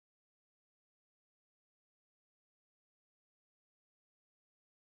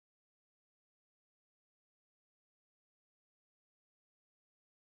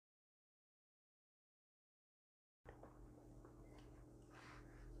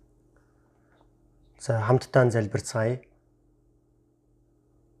За хамтдаа залбирцгаая.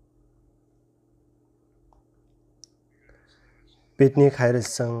 Биднийг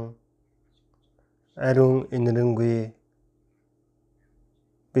хайрлсан ариун инэрэнгүй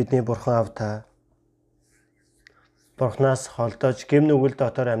бидний бурхан аав та. Бурханаас холдож гэм нүгэл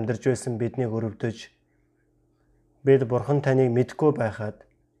дотор амьдарч байсан биднийг өрөвдөж бид бурхан таныг мэдгүй байхад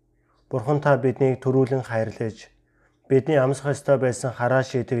бурхан та биднийг төрүүлэн хайрлаж бидний амсах ёстой байсан хараа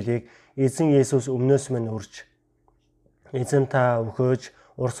шийтгэлийг эзэн Есүс өмнөөс минь үрж эзэн та өгөөж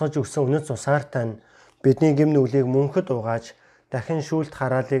урсгаж өгсөн үнэт цусаар тань бидний гэм нүглийг мөнхөд угааж дахин шүүлт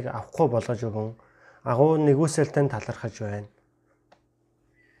хараалыг авахгүй болгож өгөн агуу нэгүсэлтэн талархаж байна.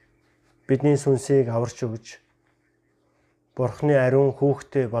 Бидний сүнсийг аварч өгж Бурхны ариун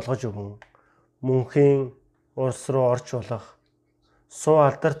хүүхдээ болгож өгөн мөнхийн урс руу орч болох суу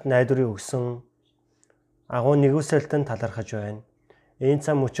алдарт найдварыг өгсөн агуу нэгүсэлтэн талархаж байна. Энэ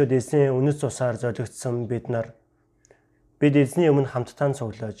цам өчид эзний үнэт цусаар золигдсон бид эзний өмнө хамтдаа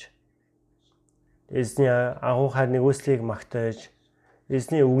цуглаж эзний агуу хайр нэгүслийг магтаж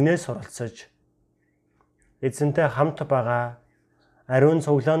эзний үгнээс суралцаж эзэнтэй хамт байгаа ариун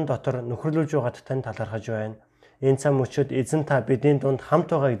цуглаан дотор нөхөрлөж байгаад тань талархаж байна. Энэ цам өчид эзэн та бидний дунд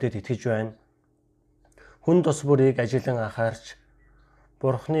хамт байгаа гэдэгт итгэж байна. Хүн тус бүрийг ажиглан анхаарч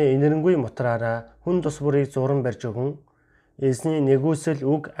Бурхны инэрэнгүй мутраараа хүн тус бүрийг зуран барьж өгөн эзний нэгүсэл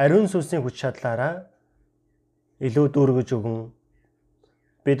үг ариун сүнсний хүч чадлаараа илүү дүүргэж өгөн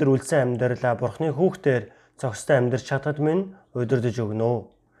бид нар үлдсэн амьдралаа Бурхны хүүхдээр зохистой амьдрч чадхад минь удирдах өгнө.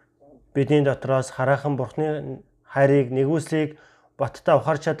 Бидний дотроос хараахан Бурхны хайрыг нэгүслийг баттай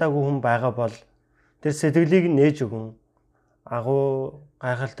ухаарч чадаагүй хүн байгаа бол тэр сэтгэлийг нээж өгөн агуу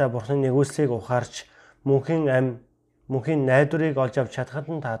гайхалтай Бурхны нэгүслийг ухаарч мөнхийн найдварыг олж авч чадхад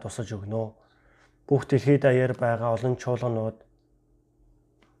нь та тусалж өгнө. Бүх дэлхийд даяар байгаа олон чуулганууд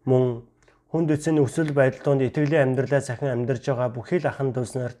мөн хүнд эцэн нөхцөл байдал донд итгэлийн амьдралаа сахин амьдарч байгаа бүхий л ахын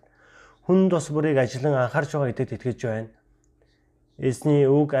дүүс нарт хүн тус бүрийг ажиглан анхаарч байгаа гэдэгт итгэж байна. Эзний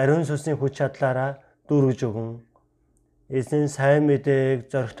үг ариун сүнсний хүч чадлаараа дүүргэж өгөн эзний сайн мэдээг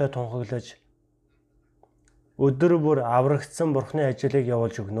зоригтой тунхаглаж өдөр бүр аврагдсан Бурхны ажлыг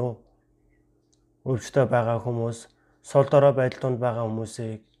явуулж өгнө. Өвчтөй байгаа хүмүүс, сул дорой байдал донд байгаа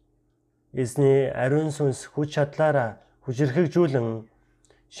хүмүүсийг эзний ариун сүнс хүч чадлаараа хүчрхэгжүүлэн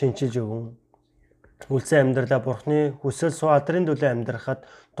шинчилж өгөн үлсэн амьдралаа Бурхны хүсэл суу алдрын төлөө амьдрахад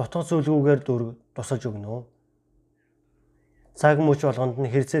дутх зүйлгүйгээр тусалж өгнө. Цаг мөч болгонд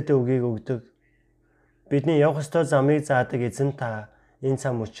нь хэрэгцээтэй үгийг өгдөг. Бидний явах ёстой замыг заадаг эзэн та энэ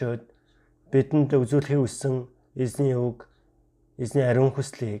цам өчөөд бидэнд үзүүлэхийг хүссэн эзний үг, эзний ариун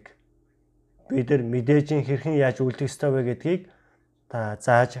хүслийг бид нар мэдээж хэрхэн яаж үлдэх ёстой вэ гэдгийг та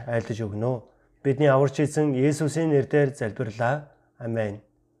зааж айлдаж өгнө. Бидний аварч эзэн Есүсийн нэрээр залбирлаа. Амен.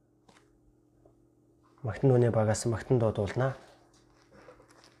 Магтан дууны багаас магтан дуудуулна.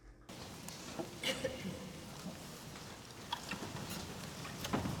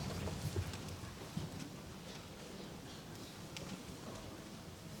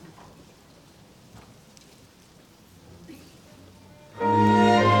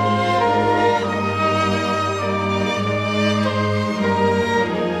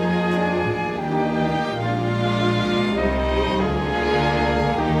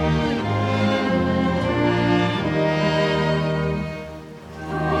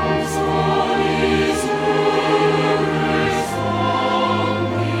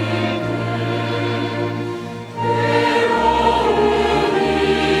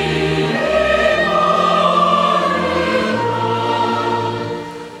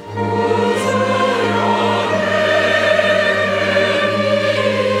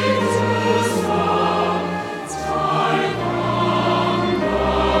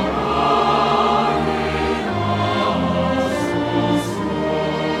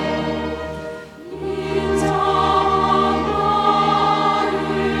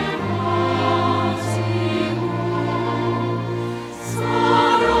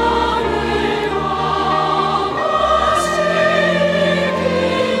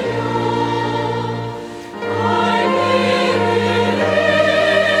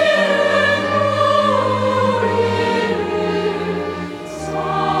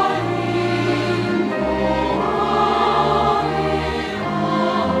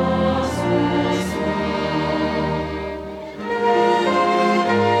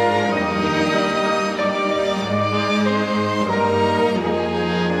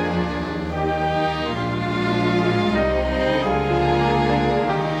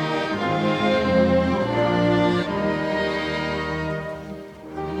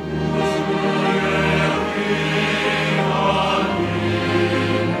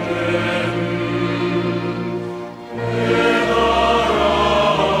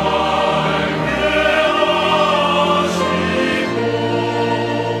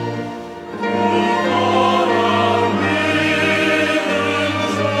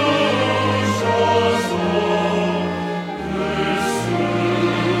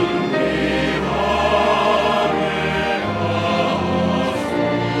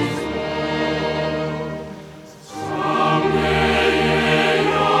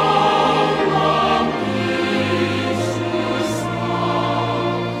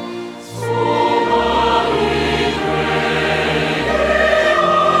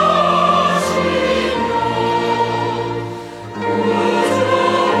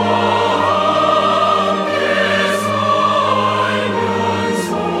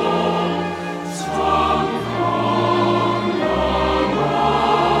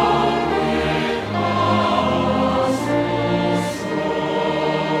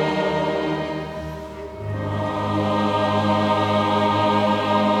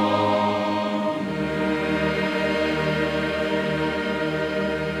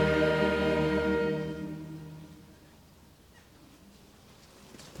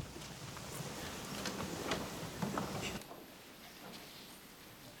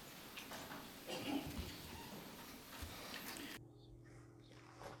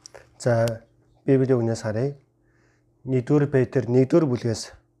 За Библийн үгнээс харъя. 1-р Петр 1-р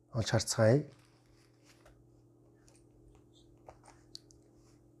бүлгээс олж харцгаая.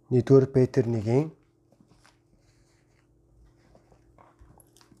 1-р Петр 1-ийн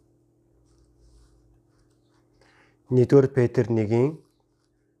 1-р Петр 1-ийн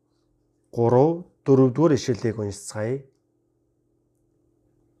 3-4-р ишлэлийг уншицгаая.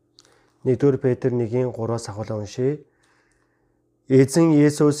 1-р Петр 1-ийн 3-аас ахвалаа уншия. Эзэн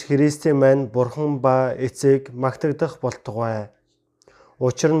Есүс Христийн маань Бурхан ба эцэг магтагдах болтугай.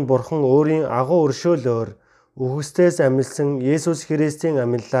 Учир нь Бурхан өөрийн агуу өршөөлөөр үхэгсдээс амилсан Есүс Христийн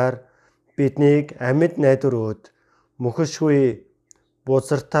амиллаар биднийг амьд найдварууд мөхөшгүй,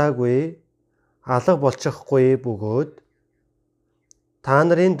 бузартаагүй, алга болчихгүй бөгөөд та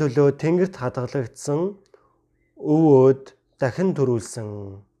нарын төлөө тэнгэрт хадгалагдсан өвөөд дахин төрүүлсэн.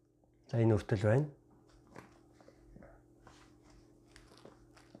 За энэ өвтөл байна.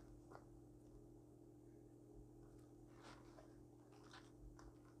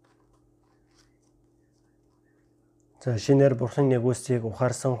 За шинээр Бурханы нэгүсийг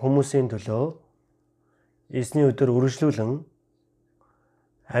ухаарсан хүмүүсийн төлөө эзний өдөр үргэлжлүүлэн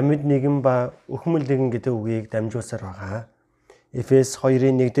амьд нэгэн ба үхмэл нэгэн гэдэг үгийг дамжуулсаар байгаа. Эфес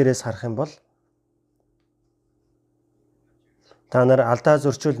 2-ын 1-дээрээс харах юм бол та нар алдаа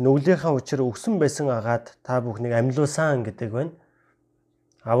зөрчил нүглийнхаа учир үхсэн байсан агаад та бүхнийг амьлуулсан гэдэг байна.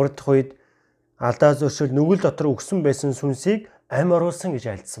 Аврагдах үед алдаа зөрчил нүгэл дотор үхсэн байсан сүнсийг амь оруулсан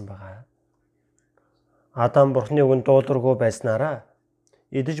гэж альдсан байгаа. Адам Бурханы үгэнд дуулуургүй байснараа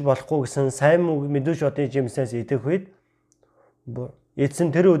идэж болохгүй гэсэн сайн мэдүүлж одын жимснээс идэх үед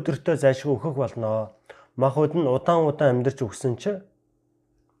эзэн тэр өдөртөө зайлшгүй өөхөх болно. Махуд нь удаан амьдарч өгсөн ч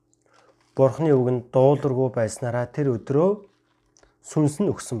Бурханы үгэнд дуулуургүй байснараа тэр өдрөө сүнс нь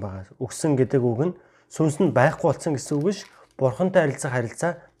өгсөн байгаа. Өгсөн гэдэг үг нь сүнс нь байхгүй болсон гэсэн үг биш. Бурхантай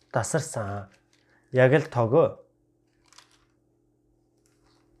харилцаа тасарсан. Яг л тог.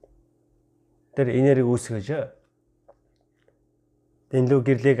 Тэр энерги үүсгэж дэлгүү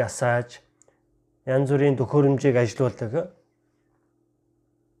гэрлийг асааж янз бүрийн төхөөрөмжийг ажилуулдаг.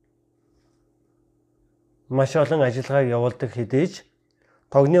 Маш олон ажиллагааг явуулдаг хэдийч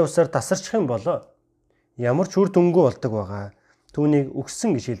тогны усаар тасарчих юм бол ямар ч үр дүнгүй болдог байгаа. Түүнийг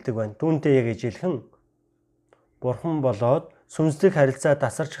үхсэн гэж хэлдэг байна. Түүнтэй яг ижилхэн Бурхан болоод сүнслэг харилцаа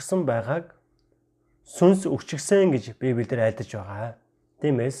тасарчсан байгааг сүнс өгчихсэн гэж Библиэлд айлдаж байгаа.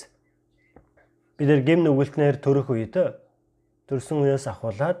 Тиймээс бид нар гэм нүгэлтнээр төрөх үед төрсөн үеэс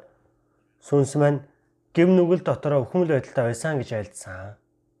ахуулаад сүнс маань гэм нүгэл дотороо өхмөл байдалтай байсан гэж айлдсан.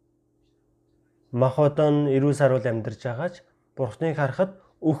 Махбодон эрүүл саруул амьдарч байгаач Бурхныг харахад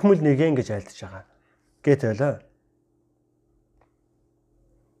өхмөл нэгэн гэж айлдаж байгаа. Гэтэл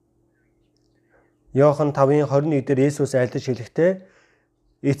Иохан 5:21 дээр Есүс айлдаж хэлэхдээ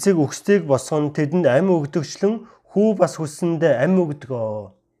эцэг үхсдийг босгон тэдэнд ам өгдөгчлэн хүү бас хүссэндээ ам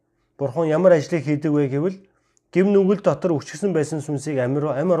өгдөгөө. Бурхан ямар ажлыг хийдэг вэ гэвэл гэм нүгэл дотор өчгсөн байсан сүнсийг ам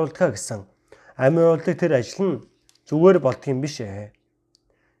оруулдаг гэсэн. Ам оруулдаг тэр ажил нь зүгээр болдго юм биш ээ.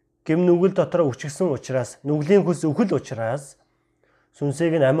 Гэм нүгэл дотор өчгсөн учраас нүглийн хөлс өхөл учраас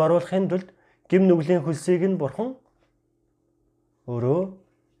сүнсийг нь ам оруулахын тулд гэм нүглийн хөлсийг нь Бурхан өөрөө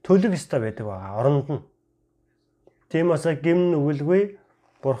төлөв ёстой байдаг байгаа оронд нь. Тийм учраас гэм нүгэлгүй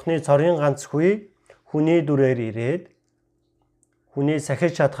Бурханы цорын ганц хүй хүний дүрээр ирээд хүний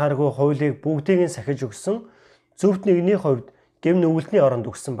сахиж чадхааргүй хуулийг бүгдийг нь сахиж өгсөн зөвхт нэгний хувьд гэм нүгэлтний оронд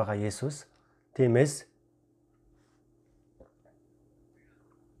өгсөн байгаа Есүс. Тиймээс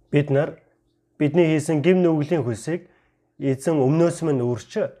бид нар бидний хийсэн гэм нүглийн хөлсийг эзэн өмнөөс минь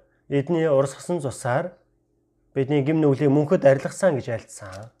өөрч эдний урсгасан цусаар бидний гэм нүглийг мөнхөд арилгасан гэж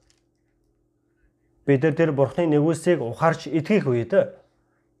айлдсан. Бид нар тэр Бурханы нэгүсийг ухаарч итгэх үед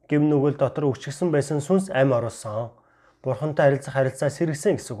гэм нүгэл дотор өчгсөн байсан сүнс ам оруулсан. Бурхантай харилцаа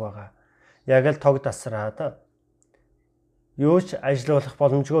сэргсэн гэсэн үг байгаа. Яг л тог тасраад юу ч ажиллуулах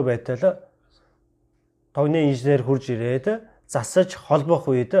боломжгүй байтал тогны инженер хурж ирээд засаж холбох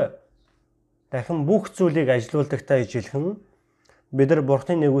үед дахин бүх зүйлийг ажиллуулдагтай ижилхэн бид нар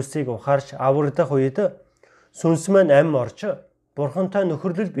Бурханы нэгүсийг ухаарч аврагдах үед сүнс маань ам орж Бурхантай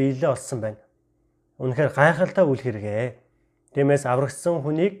нөхөрлөл биелэлээ олсон байна. Үнэхээр гайхалтай үйл хэрэгээ. Тиймээс аврагдсан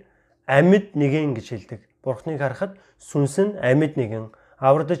хүнийг амьд нэгэн гэж хэлдэг. Бурхныг харахад сүнс нь амьд нэгэн,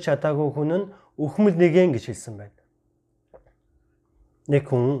 аврагдаж чадаагүй хүн нь үхмэл нэгэн гэж хэлсэн байна. Нэг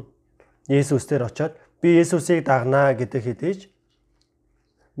хүн Есүс дээр очиод би Есүсийг дагнаа гэдэг хэдийч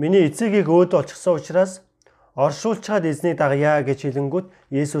миний эцэгийг өөдөө олчихсан учраас оршуулчаад эзнийг дагъя гэж хэлэнгүүт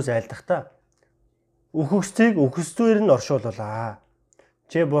Есүс айлдахдаа үхэгсдийг үхсдээр нь оршууллаа.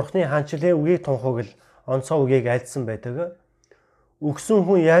 Чи Бурхны хаанчлалын үгийг тунхаглал онцгой үгийг айлдсан байдаг. үхсэн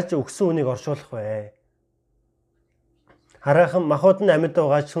хүн яаж үхсэн хүнийг оршуулах вэ? Хараахан махбод нь амьд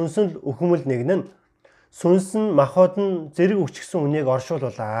байгаа сүнс нь үхэмэл нэгэн. Сүнс нь махбод нь зэрэг өчгсөн хүнийг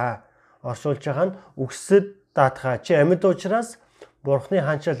оршууллаа. Оршуулж байгаа нь үхсэд даатгаа чи амьд учраас Бурхны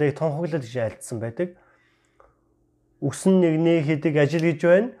хаанчлалыг тунхаглал гэж айлдсан байдаг. Үхсэн нэгний хийдэг ажил гэж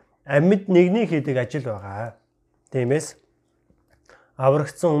байна. Амьд нэгний хийдэг ажил байгаа. Тиймээс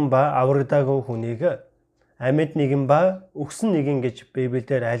аврагдсан хүн ба аврагдаагүй хүнийг амьд нэгэн ба үхсэн нэгэн гэж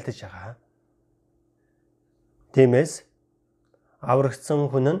Библиэлд айлдаж байгаа. Тиймээс аврагдсан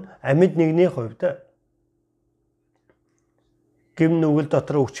хүн нь амьд нэгний хувьд гэм нүгэл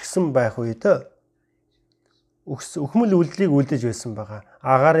дотор өчгсөн байх үед үхмэл үйлдэлийг үлдэж байсан байгаа.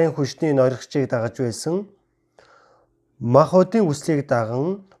 Агарын хүчний норигчийг дагаж байсан. Махбодын үслийг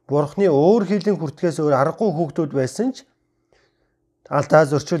даган Бурхны өөр хилийн хүртгэхээс өөр аргагүй хүүхдүүд байсан ч алдаа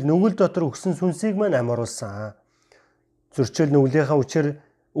зөрчил нүгэл дотор өгсөн сүнсийг маань амруулсан. Зөрчил нүглийнхаа үчир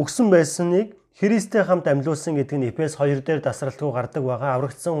өгсөн байсныг Христтэй хамт амьлуулсан гэдэг нь Эфес 2 дээр тасралтгүй гардаг байгаа.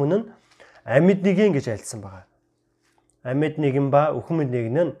 Аврагдсан хүн нь амьд нэгэн гэж айлдсан байгаа. Амьд нэгэн ба үхэмэл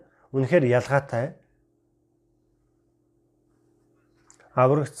нэгэн нь үнэхээр ялгаатай.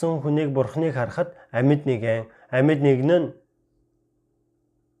 Аврагдсан хүнийг Бурхныг харахад амьд нэгэн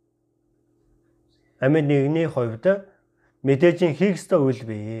амьд нэгний хувьд мэдээж хийх ёстой үйл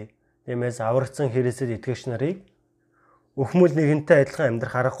бий. Тиймээс аврагдсан Христэд итгэгч нарыг үхмэл нэгэнтэй адилхан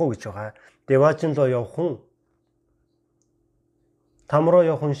амьдрах аргагүй гэж байгаа. Деважин руу явах хүн там руу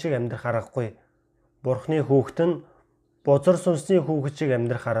явах хүн шиг амьдрах аргагүй. Бурхны хүүхэд нь бузар сүнсний хүүхэд шиг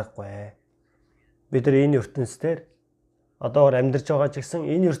амьдрах аргагүй. Бид нар энэ ертөнцийн одоогор амьдарч байгаа ч гэсэн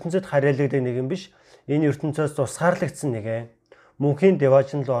энэ ертөнцид харьяалагддаг нэгэн биш. Энэ ертөнцөөс тусгаарлагдсан нэгэн. Мөнхийн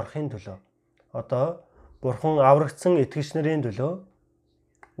деважин руу орохын төлөө одоо Бурхан аврагдсан итгэгч нарын төлөө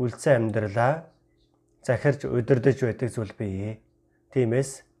үлдсэн амьдралаа захирж удирдах байдаг зүйл бий.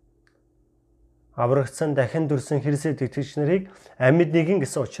 Тиймээс аврагдсан дахин дүрсэн Христэд итгэгч нарыг амьд нэгэн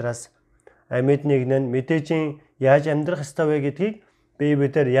гэсэн учраас амьд нэгэн нь мэдээж яаж амьдрах ёстой вэ гэдгийг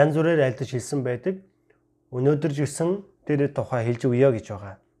Библиэлд янз бүрээр айлдаж хэлсэн байдаг. Өнөөдөр ч гэсэн тэр тухай хэлж өгье гэж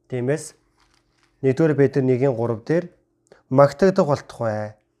байгаа. Тиймээс 1-р Петр 1:3 дээр магтагдах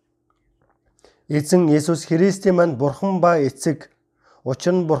болтугай. Эзэн Есүс Христийн манд Бурхан ба эцэг.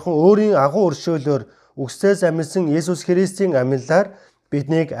 Учир нь Бурхан өөрийн агуу өршөөлөөр үгсээс амьсан Есүс Христийн амьлаар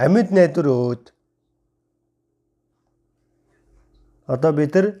биднийг амьд найдвар өөд. Одоо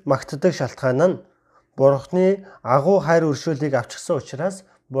бид нар магтдаг шалтгаан нь Бурханы агуу хайр өршөөлийг авчихсан учраас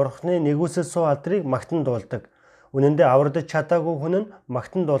Бурханы нэгүсэл суу алдрыг магтан дуулдаг. Үнэн дээр аврагдаж чадаагүй хүн нь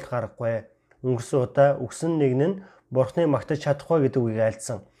магтан дуулах аргагүй. Өнгөрсөн удаа үхсэн нэгэн нь Бурханы магтаж чадахгүй гэдэг үгийг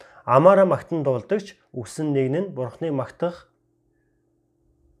айлдсан. Амаараа магтан дуулдагч үхсэн нэгэн нь Бурханы магтах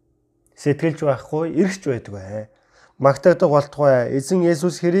сэтгэлж байхгүй, эрхч байдаг бай. Магтагдах болтугай. Эзэн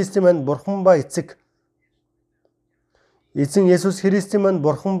Есүс Христийн манд Бурхан ба эцэг. Эзэн Есүс Христийн манд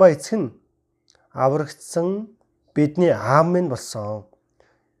Бурхан ба эцэг нь аврагдсан бидний аав минь болсон.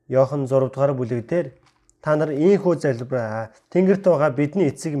 Иохан 6 дугаар бүлэг дээр та нар ийхүү залбираа. Тэнгэрт байгаа бидний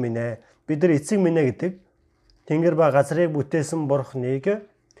эцэг минь ээ. Бид нар эцэг минь ээ гэдэг тэнгэр ба газрыг бүтээсэн Бурханыг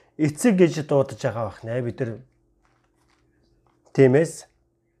эцэг гэж дуудаж байгаа бахнэ бид нар. Тиймээс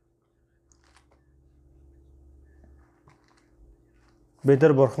бид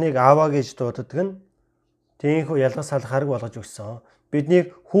нар Бурханыг ааваа гэж дууддаг нь тийхүү ялгас салхарг болгож өгсөн.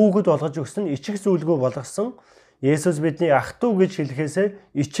 Биднийг хүүхэд болгож өгсөн, ичих зүйлгүй болгосон. Есүс бидний ах トゥ гэж хэлэхээсээ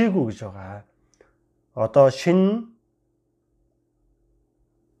ичээгүй гэж байгаа. Одоо шинэ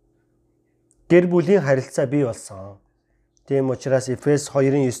гэр бүлийн харилцаа бий болсон. Тийм учраас Эфес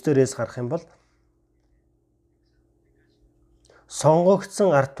 2:9-дээс харах юм бол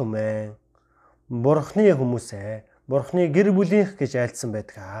сонгогдсон ард түмэн Бурхны хүмүүсээ Бурхны гэр бүлийнх гэж айлдсан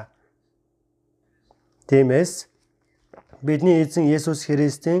байдаг. Тиймээс бидний эзэн Есүс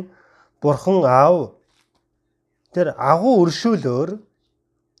Христийн Бурхан аав тэр агуу өршөөлөөр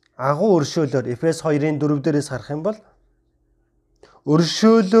Эфес 2:4-дээс харах юм бол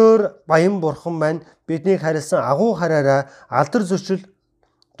өршөөлөөр баян Бурхан маань биднийг харилсан агуу хараараа алдар зөрчил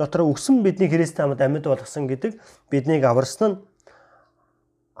дотор өгсөн бидний Христтэй хамт амьд болгосон гэдэг биднийг аварсан нь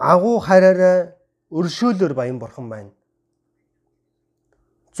агуу хараараа өршөөлөөр баян Бурхан маань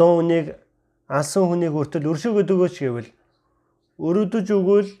 100 хүнийг алсан хүнийг хүртэл өршөөгөөд өгөөч гэвэл өрөвдөж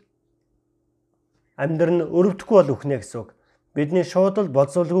өгвөл амьдрал нь өрөвдөхгүй бол үхнэ гэсэн үг. Бидний шууд л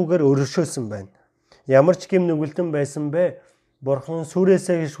болзуулгүйгээр өршөөлсөн байна. Ямар ч гэм нүгэлтэн байсан бэ? Бурхан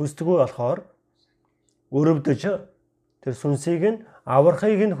сүрээсээ гэж хүсдэггүй болохоор өрөвдөж тэр сүнсийг нь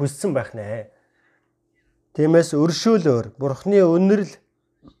аврахыг нь хүссэн байх нэ. Тиймээс өршөөлөөр Бурханы өнөрл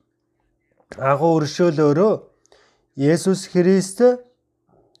агуу өршөөлөөрөө Есүс Христ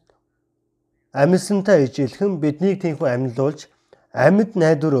амьсантай ижилхэн биднийг тийхүү амьлуулж амьд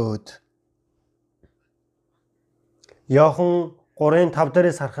найдвар өгөөд. Иохан 3:5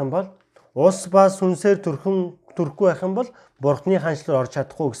 дээрээс харах юм бол ус ба сүнсээр төрөхгүй байх юм бол Бурхны ханчлал орж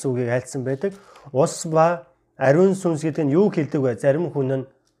чадахгүй гэсэн үгийг айлдсан байдаг. Ус ба ариун сүнс гэдэг нь юу хэлдэг вэ? Зарим хүн нь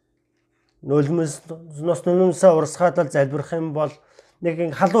нулимсаа урсгаад л залбирах юм бол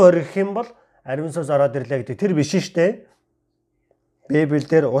нэг халуун оргих юм бол ариун сүнс ороод ирлээ гэдэг. Тэр биш шүү дээ.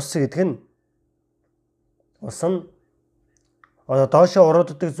 Библиэлд ус гэдэг нь ус нь доошоо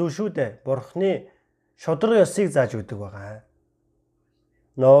урууддаг зүйл шүү дээ. Бурхны шудраг ёсыг зааж өгдөг байгаа.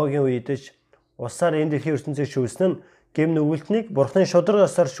 Ногийн үедж усаар энэ дэлхийн ертөнцийг шүүсэн нь гэм нүгэлтнийг Бурхны шудраг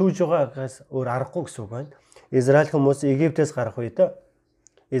ёсоор шүүж байгаагаас өөр аргагүй гэсэн үг байна. Израиль хүмүүс Египтээс гарах үед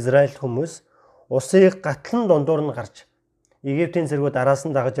Израиль хүмүүс усыг гатлан дундуур нь гарч Египтийн цэргүүд араас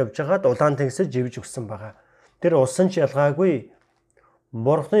нь дагаж явж байгаад улаан тэнгисээр живж өгсөн байгаа. Тэр ус нь ч ялгаагүй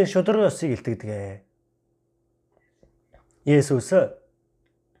Бурхны шудраг ёсыг илтгэдэг. Есүс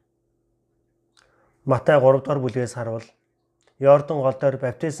Матай 3 дугаар бүлгээс харвал Йордан гол дээр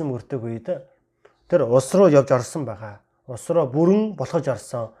баптизм өртөг үед тэр ус руу явж орсон байгаа. Ус руу бүрэн болохож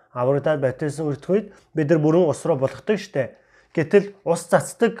орсон. Аврагдаад баптизм өртөх үед бид нар бүрэн ус руу болгодог штэ. Гэтэл ус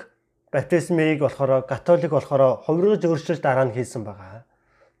цацдаг баптизмыг болохоор католик болохоор хувиргаж өөрчлөлт дараа нь хийсэн байгаа.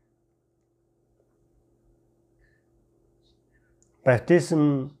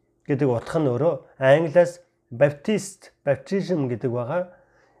 Баптизм гэдэг утга нь өөрөө англиас baptism гэдэг байгаа.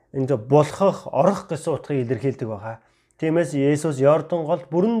 Энд булхах, орох гэсэн утгыг илэрхийлдэг байгаа. Тиймээс Есүс Йордан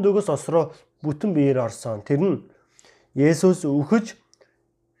голд бүрэн дөгөөс ус руу бүтэн биеэр орсон. Тэр нь Есүс үхэж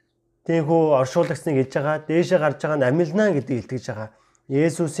тийхүү оршуулагчныг илж байгаа, дээшээ гарч байгаа нь амилнаа гэдгийг илтгэж байгаа.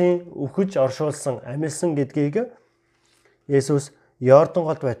 Есүсийн үхэж оршуулсан, амилсан гэдгийг Есүс Йордан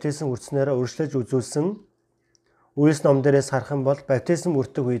голд баптизм өртснөөрөө өршлөж үзүүлсэн. Үйлс ном дээрээс харах юм бол баптизм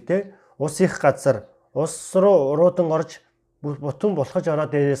өртөг үедээ ус их газар ус руу уруудан орж бутан болохож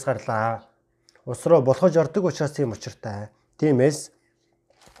ороод дээрээс гарлаа. Ус руу болохож ордог учраас тийм учиртай. Тиймээс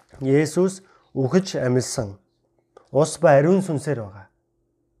Есүс үхэж амилсан. Ус ба ариун сүнсээр байгаа.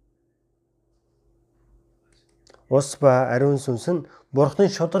 Ус ба ариун сүнс нь Бурхны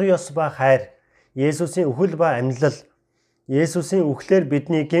шудраг ёс ба хайр, Есүсийн үхэл ба амьлал, Есүсийн үхлээр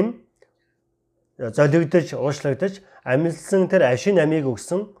бидний гэм золигдож, уушлагдаж, амьлсан тэр ашин амийг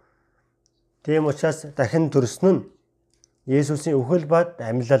өгсөн. Тийм учраас дахин төрсөн нь Есүсийн үхэл ба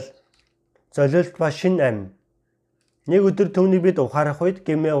амьлал, золилт ба шин ам. Нэг өдөр түүнийг бид ухаарах үед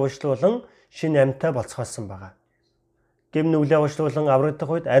гэмээ уушлуулан шин амьтай болцгоосон байгаа. Гэм нүглээ уушлуулан аврагдах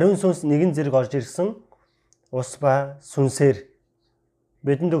үед ариун сүнс нэгэн зэрэг орж ирсэн. Ус ба сүнсээр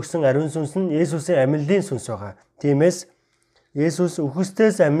бидэнд өгсөн ариун сүнс нь Есүсийн амьллын сүнс байгаа. Тиймээс Есүс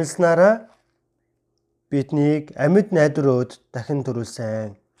үхсдээс амьлснараа биднийг амьд найдвар өгд дахин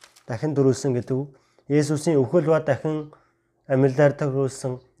төрүүлсэн. Дахин төрүүлсэн гэдэг үг Есүсийн үхэл ба дахин амьлаар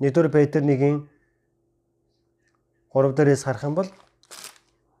төрүүлсэн. 1-р Петр 1-ийн 3 дээрээс харах юм бол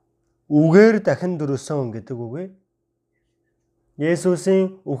үгээр дахин төрүүлсэн гэдэг үг ээ.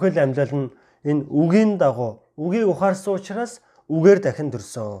 Есүсийн үхэл амьлал нь энэ үгийн дагуу үгийг ухаарсан учраас үгээр дахин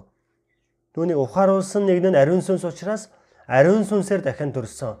төрсөн. Түүнийг ухааруулсан нэг нь ариун сүнс учраас ариун сүнсээр дахин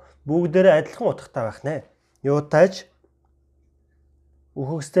төрсөн. Бүгдээрээ адилхан утгатай байх нэ. Юутайч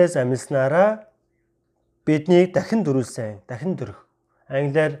үхэгсдээс амьснараа биднийг дахин төрүүлсэн. Дахин төрөх.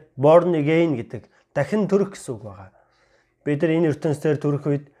 Англиар born again гэдэг дахин төрөх гэсэн үг байгаа. Бид нар энэ ертөнцийн төрөх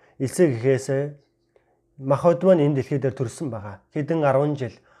үед эцэг эхээсээ махбод маань энэ дэлхий дээр төрсөн байгаа. Хэдэн 10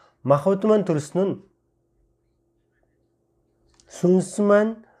 жил махбод маань төрсөн нь сүнс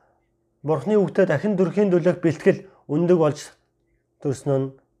маань Бурхны үгтэй дахин төрөхийн төлөөх бэлтгэл өндөг болж төрсөн нь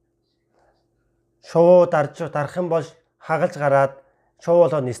шувуу дарах юм бол хагалж гараад шувуу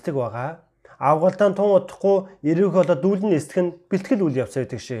болоод нисдэг байгаа. Авгалтаан тун удахгүй ирэх болоод дүүлэн нисэх нь бэлтгэл үйл явц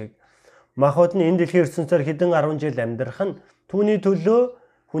байдаг шиг. Махбод нь энэ дэлхийн ертөнцөөр хэдэн 10 жил амьдрах нь түүний төлөө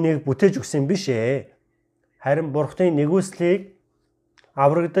хүнийг бүтээж өгсөн биш ээ. Харин Бурхны нэгүслийг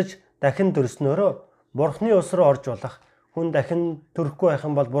аврагдаж дахин төрснөөрөө Бурхны ус руу орж болох хүн дахин төрөхгүй байх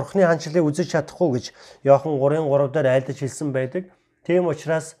юм бол Бурхны ханчлалыг үзэж чадахгүй гэж Иохан 3:3 дээр айлдаж хэлсэн байдаг. Тийм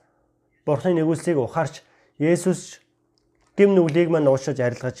учраас Бурхны нэгүслийг ухаарч Есүс гэм нүглийг мань уушиж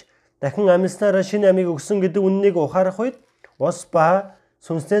арилгаж дахин амьснараа шинэ амийг өгсөн гэдэг үннийг ухаарах үед ус ба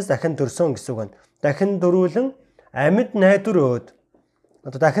сүнснээс дахин төрсөн гэсэн үг байна. Дахин дөрүүлэн амьд найдвар өгөөд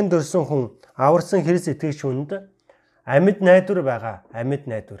одоо дахин төрсөн хүн аварсан Христ итгэгч хүнд амьд найдвар байгаа. Амьд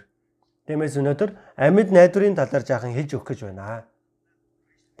найдвар. Тиймээс өнөөдөр амьд найдварын талаар жаахан хэлж өгөх гэж байна.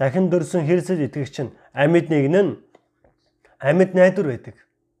 Дахин төрсөн Христ итгэгч нь амьд нэгэн нь амьд найдвар байдаг.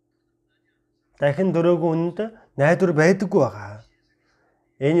 Дахин дөрөөгүй хүнд найдвар байдаггүй байгаа.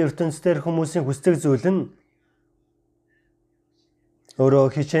 Энэ ертөнцийн хүмүүсийн хүсдэг зүйл нь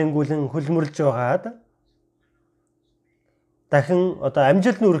өөрөө хичээнгүйлэн хөлмөрлж байгаад дахин одоо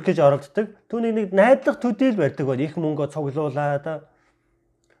амжилт нь үрэх гэж оролддог. Түүнийг нэг найдлах төдийл барьдаг бол их мөнгө цуглуулад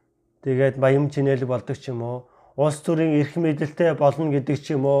тэгээд баям чинэл болдог ч юм уу. Улс төрийн эрх мэдэлтэй болно гэдэг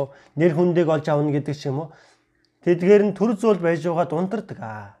ч юм уу. Нэр хүндийг олж авна гэдэг ч юм уу. Тэдгээр нь төр зүйл байж байгаа дунтардаг.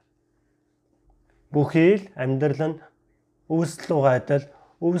 Бүхий л амьдрал нь өвсөл рүү адил,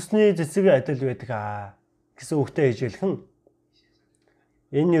 өвсний цэцэг адил байдаг гэсэн үгтэй хэлхэн.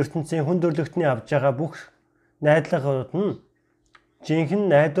 Энэ ертөнцийн хүн төрлөختний авж байгаа бүх найдлагууд нь жинхэнэ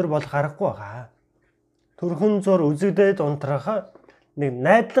найдвар болох аргагүй байгаа. Төрхөн зур үзэгдээд унтрах нэг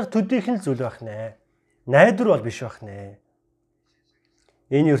найдлах төдийхөн л зүйл байх нэ. Найдвар бол биш байх нэ.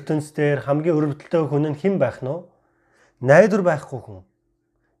 Энэ ертөнцийн хамгийн өрөвдөлтөй хүн нь хэн байх нь вэ? Найдвар байхгүй хүн.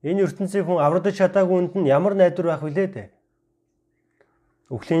 Энэ ертөнцийн хүн аврагдаж чадаагүй хүнд нь ямар найдвар байх вүлээ дээ?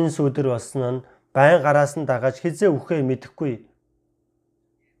 Үхлийн сүдэр болсон нь байн гараас нь дагаж хизээ үхээ мэдэхгүй.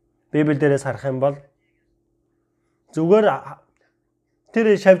 Библиэлээс харах юм бол зүгээр тэр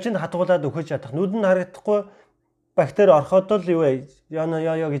шавжинд хатгуулаад өгөх чадах. Нүд нь харагдахгүй бактери ороход л юу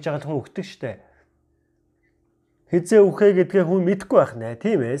яа гэж байгаа хүн өгдөг штэ. Хизээ үхээ гэдгээ хүн мэдэхгүй байх нэ.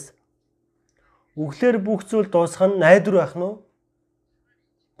 Тиймээс үхлээр бүх зүйл дуусах нь найдвар байх нь.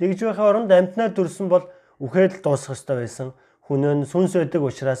 Тэгж байхаа оронд амьтнаар дүрсэн бол үхээд л дуусах ёстой байсан. Хүн нь сүнс байдаг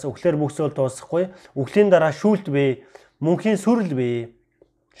учраас үхлээр бүх зүйл дуусахгүй. Үхлийн дараа шүүлт бий, мөнхийн сүрэл бий.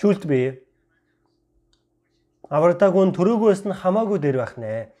 Шүүлт бий. Аврагдаагүй төрөөгөөс нь хамаагүй дээр байх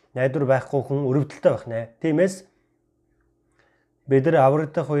нэ. Найдвар байхгүй хүн өрөвдөлтөй байх нэ. Тиймээс бид нар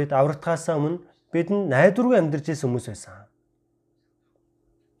аврагдах үед аврагдахаас өмнө бидэнд найдваргүй амьдарч ирсэн хүмүүс байсан.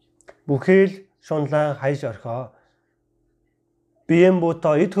 Бүхэл шунлаа хайж орхоо. Биеэн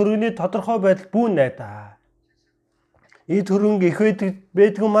бутаа эд хөргөний тодорхой байдал бүүн найдаа. Эд хөрөнгө их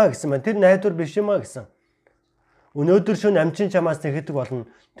байдаг маа гэсэн маань тэр найдвар биш юм аа гэсэн. Өнөөдөр шөнө амчин чамаас нэхэдэг болно.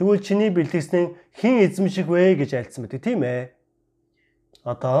 Тэгвэл чиний бэлтгэснээ хэн эзэмших вэ гэж айлцсан байдаг тийм ээ.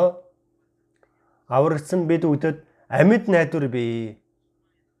 Одоо аврагдсан бид үдэд амьд найдвар бий.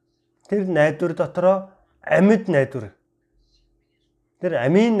 Тэр найдвар дотроо амьд найдвар. Тэр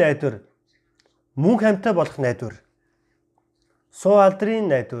амийн найдвар мөн хамтаа болох найдвар. Суу алдрын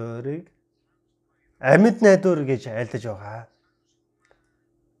найдварыг амьд найдвар гэж айлдаж байгаа.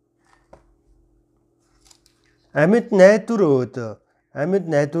 Амьд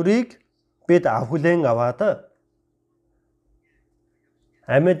найдварыг бид хүлээн аваад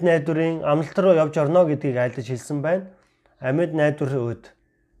амьд найдварын амлалт руу явж орно гэдгийг айлдаж хэлсэн байна. Амьд найдвар өд.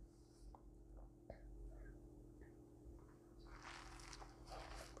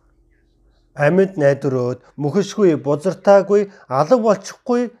 Амьд найдвар өд мөхөшгүй, бузартаагүй, алга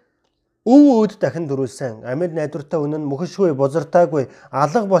болчихгүй өв өд дахин дөрүүлсэн. Амьд найдвартай үнэн мөхөшгүй, бузартаагүй,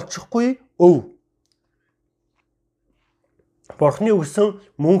 алга болчихгүй өв. Бурхны үхсэн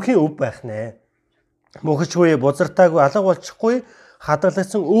мөнхийн өв байх нэ. Мөхөшгүй, бузартаагүй, алга болчихгүй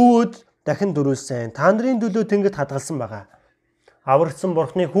хадгалагдсан өвөд дахин дөрүүлсэн. Та нарын төлөө тэнгид хадгалсан байгаа. Аврагдсан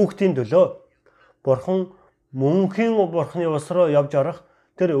Бурхны хүүхдийн төлөө Бурхан мөнхийн Бурхны ус руу явж орох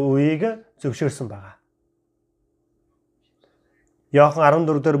тэр өвийг зөвшөөрсөн байгаа. И Иохан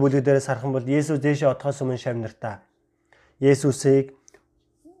 14 дэх бүлэг дээрээс харах юм бол Есүс дээшээ отохоос өмнө шавнартаа Есүсийг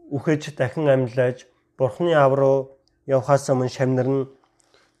үхэж дахин амьлаж Бурхны ав руу явхаас өмнө шавнар нь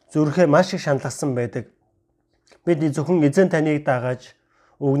зүрхээ маш их шаналгасан байдаг. Бид зөвхөн эзэн таныг дагаж,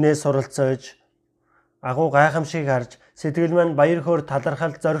 үгнээ суралцаж, агуу гайхамшиг харж, сэтгэл маань баяр хөөр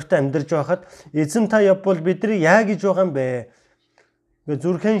талархал зоригтой амьдарч байхад эзэн та явбал бидний яа гэж байгаа юм бэ?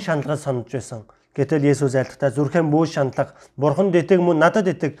 Зүрхэн шаналгаж санаж байсан. Гэтэл Есүс айлтгатаа зүрхэн бүү шаналга, Бурхан дэдэг мөн надад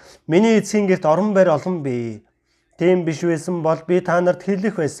дэдэг. Миний эцгийн гэрт орон байр олон бий. Тийм биш байсан бол би та нарт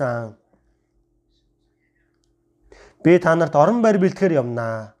хэлэх байсан. Би та нарт орон байр бэлтгэхээр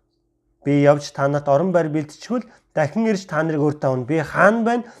явнаа. Би явж та нарт орон байр бэлтчихвэл дахин ирж та нарыг өртөө авна. Би хаан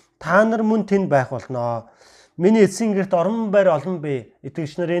байна. Та нар мөн тэнд байх болноо. Миний эцгийн гэрт орон байр олон бий.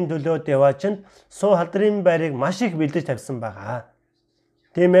 Итгэгч нарын төлөө деваачнд суу халдрын байрыг маш их бэлдэж тавьсан байгаа.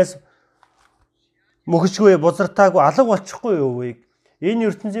 Тиймээс мөхөшгүй, бузартаагүй, алга болчихгүй өвийг энэ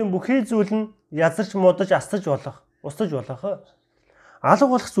ертөнцийн бүхий зүйл нь язарч муудаж устж болох алга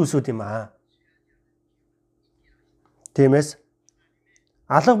болох зүйлсүүд юм аа. Тиймээс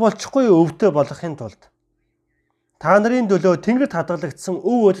алга болчихгүй өвдөө болохын тулд та нарын төлөө тэнгэрт хадгалагдсан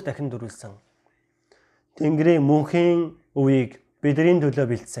өвөд дахин дөрүүлсэн. Тэнгэрийн мөнхийн өвийг бидний төлөө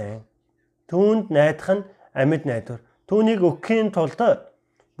бэлдсэн. Түүнд найдах нь амьд найдвар. Түүнийг өгөхийн тулд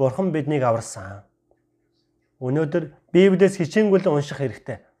Бурхан биднийг аварсан. Өнөөдөр Библиэс хичээнгүйлэн унших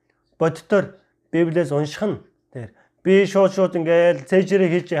хэрэгтэй. Боддоор Библиэс унших нь Тэр би шууд ингээл цээжрээ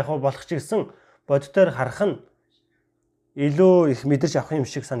хийж явах болох ч гэсэн боддоор харах нь илүү их мэдэрч авах юм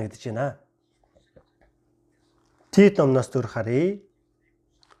шиг санагдаж байна. Тит номноос дөр харъя.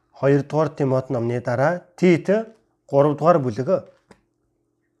 2 дугаар Тимот номны дараа Тит 3 дугаар бүлэг.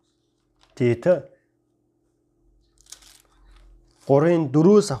 Тит 3-ын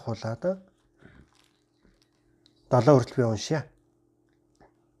 4-өөс ахуулаад 7 хүртэл би уншия.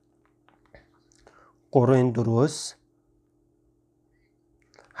 3-ын 4-өөс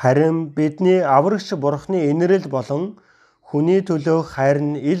харин бидний аврагч Бурхны инрэл болон хүний төлөө хайр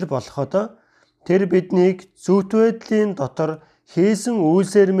нь ил болоход тэр биднийг зөвхт байдлын дотор хийсэн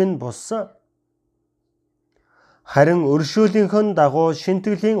үйлсээр минь бус. Харин өршөөлийнхэн дагуу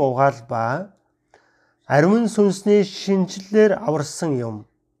шинтгэлийн угаал ба ариун сүнсний шинчлэлээр аварсан юм.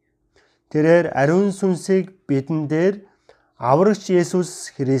 Тэрээр ариун сүнсийг бидэн дээр аврагч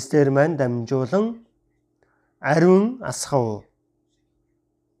Есүс Христээр маань дамжуулан ариун асгав.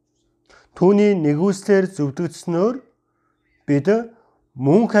 Түүний нэгүслэр зөвдөгдснөөр бид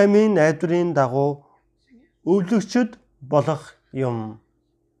мөнх амийн найдварын дагуу өвлөгчд болох юм.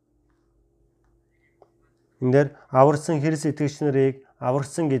 Энд дээр аварсан Христ итгэгч нарыг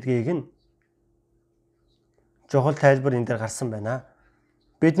аварсан гэдгийг нь чухал тайлбар энэ дээр гарсан байна.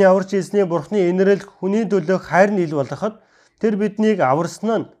 Бидний аварч ирсний Бурхны инрэл хүний төлөө хайр нь ил болоход тэр биднийг аварсан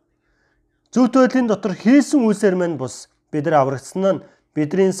нь зөвхт байдлын дотор хийсэн үйлсээр маань бус. Бид нар аврагдсан нь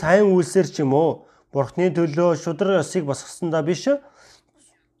бидний сайн үйлсээр ч юм уу Бурхны төлөө шудраг ёсыг босгосондоо биш.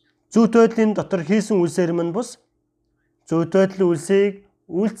 Зөвхт байдлын дотор хийсэн үйлсээр маань бус. Зөвхт байдлын үйлсийг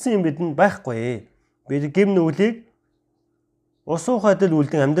үйлдсэн юм бидэнд байхгүй. Бид гэм нүглийг ус уухайдал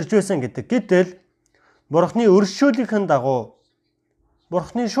үлдэн амьдарч байсан гэдэг. Гэтэл Бурхны өршөөлийнхэн дагуу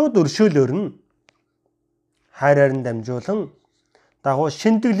Бурхны шууд өршөөлөөр нь хайраар нь дамжуулан дагуу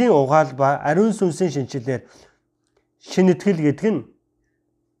шинтгэлийн угаал ба ариун сүнсийн шинчлэлээр шинэтгэл гэдэг нь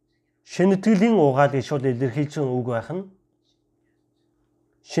шинэтгэлийн угаал гэж шууд илэрхийлж байгаа үг байх нь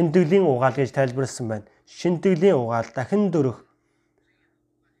шинтгэлийн угаал гэж тайлбарласан байна. Шинтгэлийн угаал дахин дөрөх.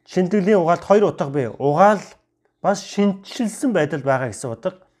 Шинтгэлийн угаалд 2 утга бий. Угаал бас шинчилсэн байдал байгаа гэсэн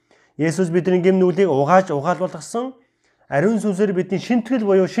утга. Есүс бидний гэм нүглийг угааж угаал болгосон. Ариун сүнсээр бидний шинтгэл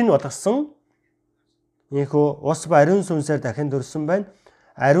буюу шин болгосон. Ийхүү ус ба ариун сүнсээр дахин дөрсөн байна.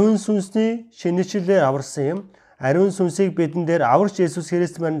 Ариун сүнсний шинэчлэлээр аварсан юм. Ариун сүнсийг бидэн дээр аварч Есүс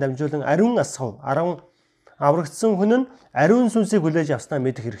Христ маань дамжуулан ариун асгав. Аврагдсан хүн нь ариун сүнсийг хүлээж авснаа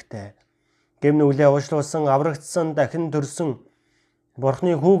мэдэх хэрэгтэй. Гэм нүглээ уушлуулсан, аврагдсан, дахин төрсөн,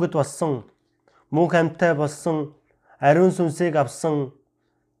 Бурхны хүүхэд болсон, мөнх амьтаа болсон, ариун сүнсийг авсан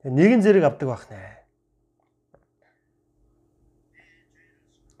нэгэн зэрэг авдаг байна.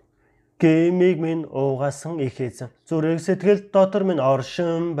 Гэмиг минь уугасан их эзэн. Зүрэг сэтгэл дотор минь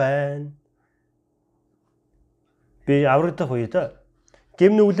оршин байна. Би аврагдах үед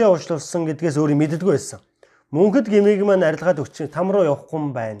гэм нүглээ уушлуулсан гэдгээс өөрөө мэддэггүй байсан. Мөнхөд гэмиг маань арилгаад өчсөн там руу явахгүй юм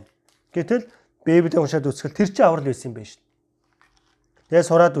байна. Гэтэл Библийг уншаад үзэхэд тэр чинь аврал байсан юм байна шүү. Тэгээ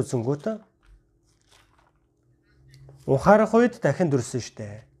сураад үзэнгүүт ухаарах үед дахин дүрсэн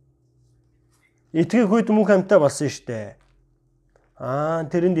штэ. Итгэх үед мөнх амьтаа болсон штэ.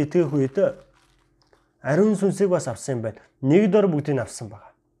 Тэрэнд итгэх үед ариун сүнсийг бас авсан юм байна. Нэг дор бүгдийг авсан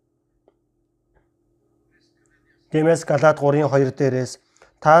байна. Тиймээс Галаат 3:2 дээрээс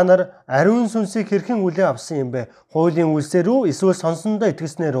та нар ариун сүнсийг хэрхэн хүлээн авсан юм бэ? Хуулийн үлсээр үү эсвэл сонсондоо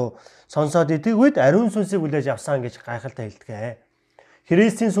итгэснээр үү? Сонсоод итгэх үед ариун сүнсийг хүлээж авсан гэж гайхалтай хэлдэг.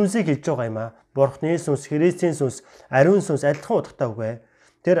 Христийн сүнсийг хэлж байгаа юм аа. Бурхны сүнс, Христийн сүнс, ариун сүнс адилхан утгатай үг ээ.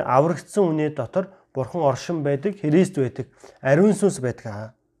 Тэр аврагдсан хүний дотор Бурхан оршин байдаг, Христ байдаг, ариун сүнс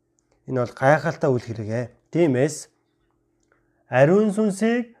байдаг. Энэ бол гайхалтай үйл хэрэг. Тиймээс ариун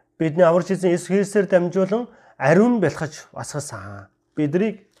сүнсийг бидний аварч ирсэн Есүс Христээр дамжуулан ариун бэлхаж асгасан.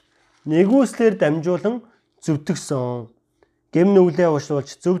 Бидрийг нэгүслэр дамжуулан зөвтгсөн. Гэм нүглээ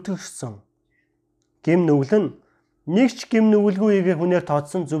уушлуулж зөвтгсөн. Гэм нүгэл нь нэг ч гэм нүгэлгүй хүнээр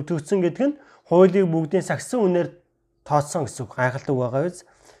тооцсон зөвтгөгдсөн гэдэг нь хуулийг бүгдийн сагсан үнээр тооцсон гэсэн үг. Гайхалтай байгаа биз?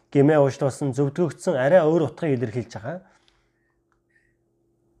 Гэмээ уушлуулсан зөвтгөгдсөн арай өөр утгыг илэрхийлж байгаа.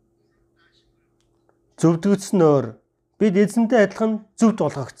 Зөвтгөгдснөөр бид эзэнтэй адилхан зөвд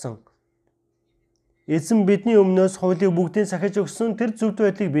болгогдсон. Эзэн бидний өмнөөс хуулийг бүгдийн сахиж өгсөн, тэр зөвд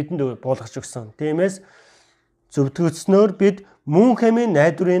байдлыг бидэнд буулгаж өгсөн. Тиймээс зөвтгөгдснөөр бид мөнх амийн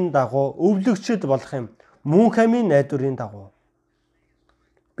найдварын дагуу өвлөгчд болох юм. Мөнх амийн найдварын дагуу.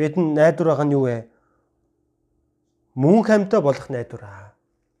 Бидний найдвар байгаа нь юу вэ? Мөнх амьтаа болох найдвар.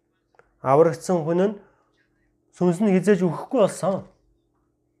 Аврагдсан хүн нь сүнс нь хизээж үхэхгүй болсон.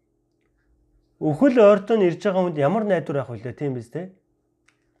 Үхэл ойртон ирж байгаа хүнд ямар найдвар авах вэ? Тийм биз дээ?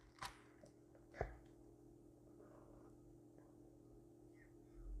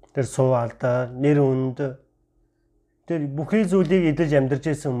 тэр суу алдаа, нэр үнд тэр бүхий зүйлийг эдэлж амьдарч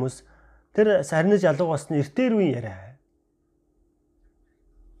байсан хүмүүс тэр сарниж алга болсны эртээр үе яриа.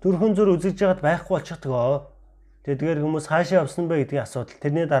 Төрхөн зур үзэж байгаад байхгүй болчихдгоо. Тэдгээр хүмүүс хаашаа явсан бэ гэдгийг асуудал.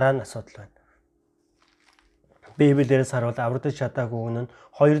 Тэрний дараа нь асуудал байна. Библиэрээс харуул аврагдаж чадаагүй нь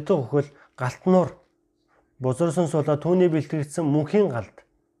хоёр дахь өхөл галтнуур бузарсан суулаа түүний бэлтгэгдсэн мөнхийн галд.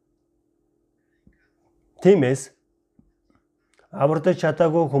 Тиймээс аврагдаж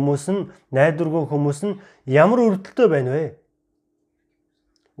чадаагүй хүмүүс нь найдваргүй хүмүүс нь ямар өрөвдөлтөй байна вэ?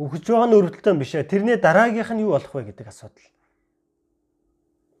 Үхэж байгаа нь өрөвдөлтөй биш ээ. Тэрний дараагийнх нь юу болох вэ гэдэг асуудал.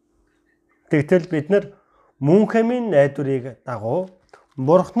 Тэгтэл бид нар мөнх амийн найдварыг дагуу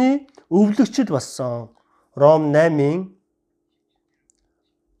Бурхны өвлөгчд болсон Ром 8-ын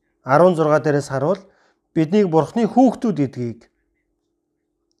 16 дээрээс харуул биднийг Бурхны хүүхдүүд гэдгийг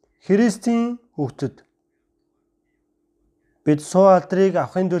Христийн хүүхдэд бид суу алдрыг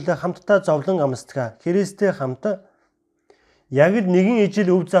авахын төлөө хамтдаа зовлон амсдаг. Христтэй хамт яг л нэгэн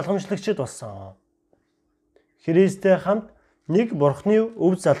ижил өв залгамжлагчд болсон. Христтэй хамт нэг Бурхны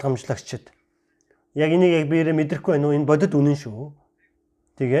өв залгамжлагчд. Яг энийг биеэрээ мэдрэхгүй байна уу? Энэ бодит үнэн шүү.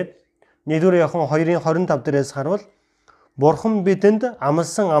 Тэгээд 1 Иохан 2:25 дээрээс харуул Бурхан бидэнд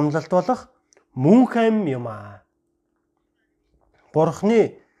амлсан амлалт болох мөнх ам юм аа.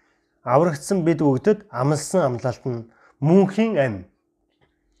 Бурханы аврагдсан бид бүгдэд амлсан амлалт нь мөнхийн ам.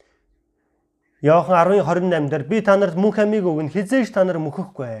 Иохан 10:28 дээр би та нарт мөнх амийг өгнө, хизээж та нар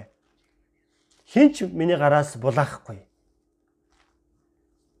мөхөхгүй. Хинч миний гараас булаахгүй.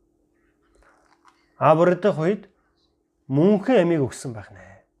 Аврагдах үед мөнхийн амийг өгсөн байх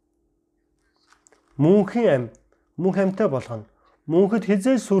нэ. Мөнхийн ам, мөнх амтай болгоно. Мөнхөд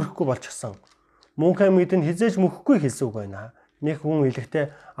хизээж сүрэхгүй болчихсон. Мөнх ам гэдэг нь хизээж мөхгүй хэлсэн үг байна. Нэг хүн хэлэхдээ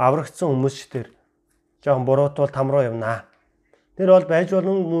аврагдсан хүмүүс ч тэр жоохон буруутвал там руу явнаа. Тэр бол байж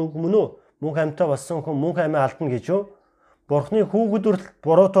болно мөн үү? Мөнх амтай болсон хүн мөнх амиа алдна гэж юу? Бурхны хүүхэд хүртэл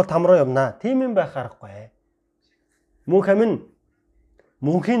буруутвал там руу явнаа. Тийм юм байх аргагүй. Мөнх ам нь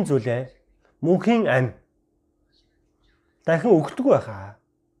мөнхийн зүйлээ. Мөнхийн ам. Дахин өгдөггүй байхаа.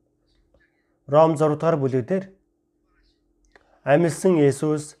 Ром 6 дугаар бүлэг дээр амьсан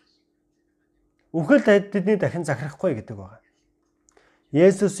Есүс үхэл тэдний дахин захирахгүй гэдэг байна.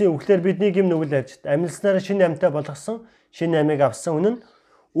 Есүсийн үхлээр бидний гэм нүгэл авчид амьснараа шинэ амьтаа болгосон, шинэ амийг авсан үнэн нь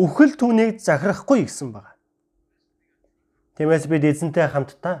үхэл түүнийг захирахгүй гэсэн байна. Тиймээс бид эзэнтэй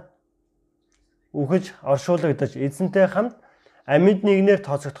хамтдаа үхэж оршуулгадаж эзэнтэй хамт амьд нэгнээр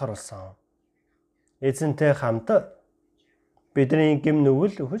тооцогдохоор болсон. Эзэнтэй хамт бидний гэм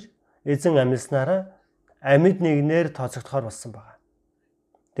нүгэл өгөж эзэн амьснараа амьд нэгнээр тооцогдохоор болсон байна.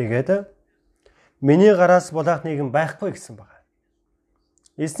 Тэгээд миний гараас булаах нэгэн байхгүй гэсэн байна.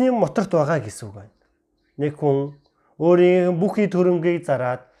 Эзний моторт байгаа гэсэн үг байна. Нэг хүн өөрийн бүхий төрөнгийг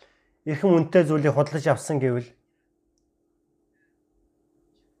зараад эрхэм үнэтэй зүйлийг худалдаж авсан гэвэл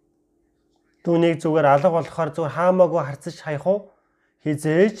түүнийг зүгээр алга болохоор зүгээр хаамаагүй харцаж хаях уу?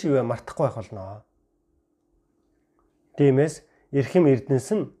 Хизээч мартахгүй байх болно. Тиймээс эрхэм эрдэнэс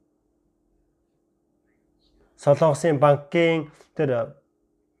нь Солонгосын банкын тэр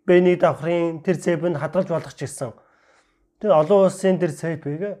Бэний давхрын тэр цэбэнд хадгалж болох ч гэсэн тэр олон улсын тэр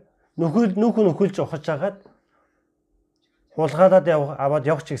цэбийг нөхөлж ухаж агаад хулгайлаад аваад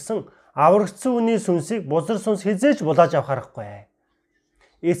явах ч гэсэн аврагдсан үний сүнсийг бузар сүнс хизээж булааж авах аргагүй.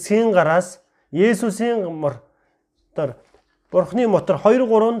 Эцгийн гараас Есүсийн Бурхны мотор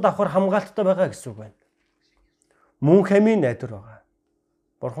 2-3 давхар хамгаалттай байгаа гэсэн үг байна. Мөнх амийн найдвар байгаа.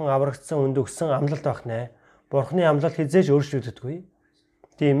 Бурхан аврагдсан үнд өгсөн амлалт байх нэ. Бурханы амлалт хизээж өөрчлөгддөггүй.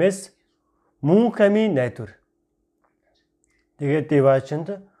 Тиймээс мөнх амийн найдвар. Тэгээд диваачнд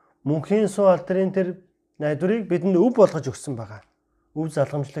мөнхийн суу алдрын тэр найдварыг бидэнд өв болгож өгсөн байгаа. Өв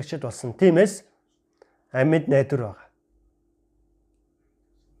залгамжлагчд болсон. Тиймээс амьд найдвар байгаа.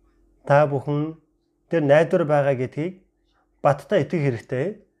 Та бүхэн тэр найдвар байгаа гэдгийг баттай итгэх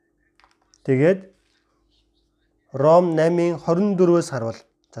хэрэгтэй. Тэгээд Ром 8:24-өөс харуул.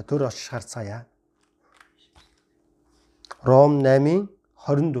 За төр очиж харцгаая. Ром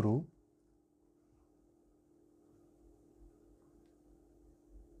 8:24.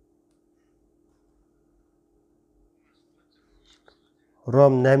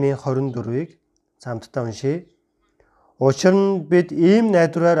 Ром 8:24-ыг хамтдаа уншийе. Учир нь бид ийм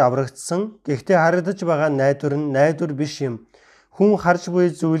найдвараар аврагдсан. Гэхдээ харагдаж байгаа найдвар нь найдвар биш юм. Хүн харж буй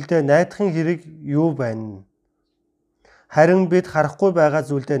зүйлдээ найдахын хэрэг юу байна? Харин бид харахгүй байгаа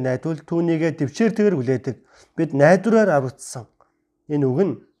зүйлдээ найдвал түүнийгээ төвчээртэйгээр хүлээдэг. Бид найдвараар аврагдсан. Энэ үг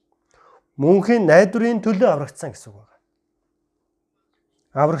нь мөнхийн найдварын төлөө аврагдсан гэсэн үг байна.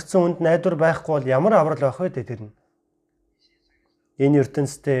 Аврагдсан хүнд найдвар байхгүй бол ямар аврал байх вэ тэр нь? Энэ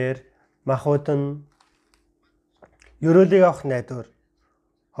ертөнцийн махбод нь ёроолыг авах найдвар,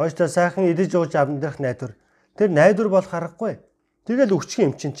 хойштоо сайхан идэж ууж амьдрах найдвар. Тэр найдвар бол харахгүй. Тэгэл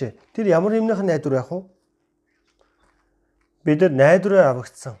өвчгийн эмчинчээ. Тэр ямар юмных найдвар байх вэ? Бид нар найдвараар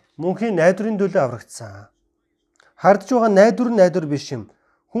аврагдсан. Мөнхийн найдварын төлөө аврагдсан. Хардж байгаа найдвар биш юм.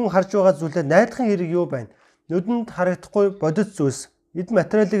 Хүн харж байгаа зүйлээ найдахын хэрэг юу байна? Нүдэнд харагдахгүй бодит зүйлс, эд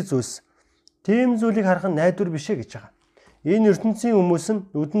материалын зүйлс. Тийм зүйлийг харах нь найдвар биш ээ гэж байгаа. Энэ ертөнцийн хүмүүс нь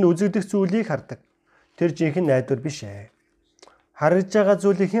нүдэнд үзэгдэх зүйлийг хардаг. Тэр жинхэнэ найдвар биш ээ. Харагдж байгаа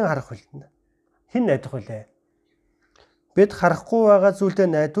зүйлийг хэн харах вэ? Хэн найдах вэ? Бид харахгүй байгаа зүйлдээ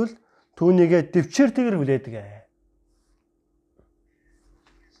найдвал түүнийгээ дэвчээртэйгээр хүлээдэг.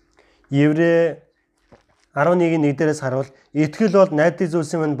 Еврэ 11:1 дээрээс харуул итгэл бол найдах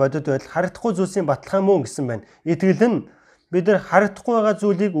зүйлсийн мань бодит байдал харагдахгүй зүйлсийн баталгаа мөн гэсэн байна. Итгэл нь бид нар харагдахгүй байгаа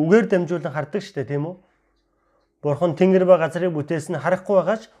зүйлийг үгээр дамжуулан хардаг штэ тийм үү? Бурхан тэнгэр ба газрыг бүтээсэн харахгүй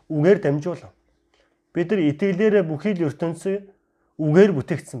байгаач үгээр дамжуулан. Бид нар итгэлээрээ бүхий л ертөнцийг үгээр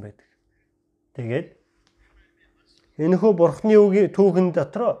бүтээгдсэн байдаг. Тэгээд энэхүү Бурханы үгийн түүхэн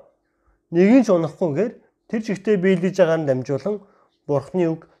дотор нэгэн ч унахгүйгээр тэр чигтээ биелэж байгаагаар дамжуулан Бурханы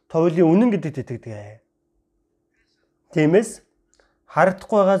үг товлын үнэн гэдэгт итгэдэг. Тиймээс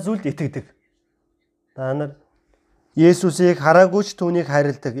харагдахгүй байгаа зүйлд итгэдэг. Та нар Есүсийг хараагүй ч түүнийг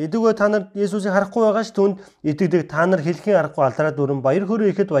хайрладаг. Эдгөө та нар Есүсийг харахгүй байгаа ч түүнд итгэдэг. Та нар хэлхийн аргагүй алдраа дүрэн баяр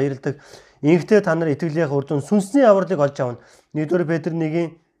хөөрөө ихэд баярладаг. Инхдээ та нар итгэлийнхээ үр дүн сүнсний авралыг олж авна. 1-р Петр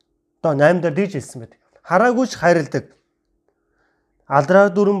 1-ийн 8-даар дийж хэлсэн байдаг. Хараагүй ч хайрладаг.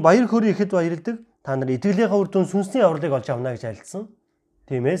 Алдраа дүрэн баяр хөөрөө ихэд баярладаг. Та нар итгэлийнхээ үр дүн сүнсний авралыг олж авна гэж айлдсан.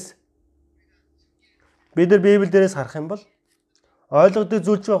 Тиймээс бид нар Библиэлээс харах юм бол ойлгодог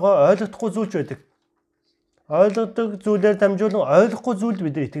зүйлч байгаа, ойлгохгүй зүйлч байдаг. Ойлгодог зүйлээр дамжуулан ойлгохгүй зүйлд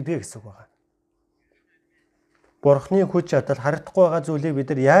бид нар итгэдэг гэсэн үг байна. Бурхны хүч чадал харагдахгүй байгаа зүйлийг бид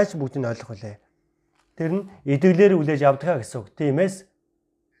нар яаж бүгдийг ойлгох вэ? Тэр нь итгэлээр үлээж авдаг гэсэн үг. Тиймээс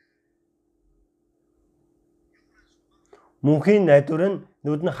мөнхийн найдвар нь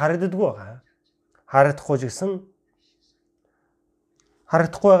нүд нь харагддаггүй байгаа. Харагдахгүй ч гэсэн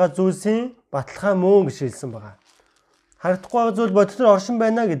харагдахгүй байгаа зүйлсийн баталгаа мөн гэж хэлсэн байгаа. Харагдахгүй байгаа зүйл бодитоор оршин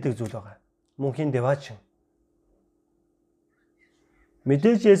байна гэдэг зүйл байгаа. Мөнхийн деваачин.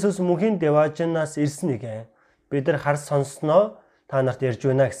 Мэдээж Есүс мөнхийн деваачнаас ирсэн нэг. Бид нар харж сонссноо та нарт ярьж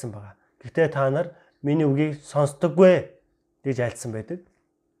байна гэсэн байгаа. Гэхдээ та нар миний үгийг сонсдоггүй гэж айлдсан байдаг.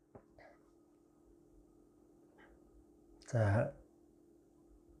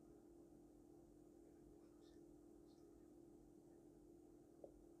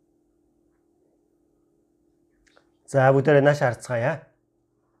 За бүгдээрээ нааш харцгаая.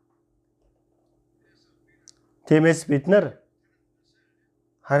 Тиймээс бид нар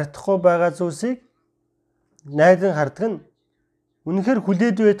харагдахгүй байгаа зүйлсийг найдан хардаг нь үнэхээр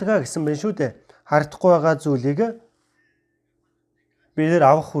хүлээд байдгаа гэсэн байна шүү дээ. Харагдахгүй байгаа зүйлийг бид нар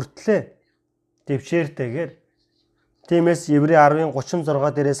авах хүртлээ дэвшээртэйгээр. Тиймээс Еврэ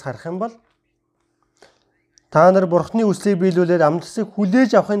 10:36 дээрээс харах юм бол та нар Бурхны үслийг биелүүлээд амьдсыг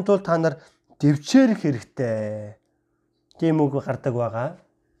хүлээж авахын тулд та нар дэвчээрх хэрэгтэй. Тийм үг гардаг байгаа.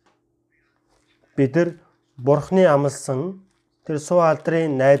 Бид нар Бурхны амлсан тэр суу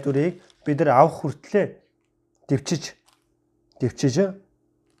алдрын найдварыг бид нар авах хүртлээр дэвчиж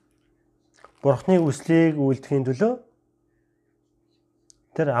Бурхны үслийг үйлдэхийн төлөө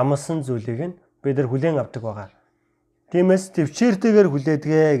тэр амлсан зүйлийг нь бид нар хүлээн авдаг байгаа. Тиймээс дэвчээртэйгээр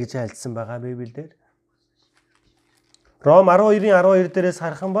хүлээдгээ гэж айлдсан байгаа Библиэлд. Ром 12:12 дээрээс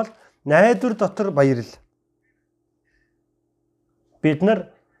харах юм бол найдвар дотор баярл. Бид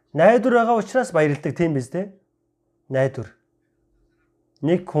нар найдвар байгаа учраас баярладаг тийм биз дээ. Найдвар.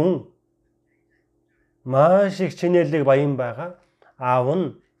 Нэг хүн маш их чинэлэг баян байгаа. Аав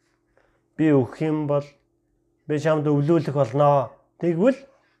нь би өгөх юм бол би чамд өвлүүлэх болноо. Тэгвэл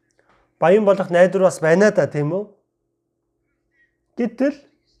баян болох найдвар бас байна да тийм үү? Гэтэл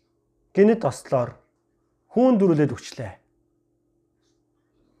гинэт ослоор хүн дөрүүлээд өгчлээ.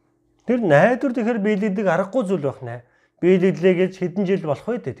 Тэр найдвар тэгэхээр биелэгдэг аргагүй зүйл байх нэ. Биелэгдлээ гэж хэдэн жил болох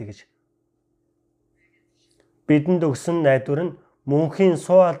вэ тэгэж. Бидэнд өгсөн найдвар нь мөнхийн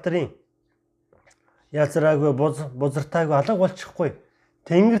суу алдрын ялзраагүй бузартаагүй алга болчихгүй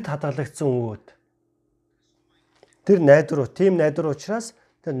тэнгэрт хадгалагдсан өвөд. Тэр найдвар, тийм найдвар учраас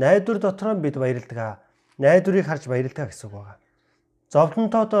тэр найдвар дотор бид баярладаг. Найдварыг харж баярладаг гэсэн үг байна.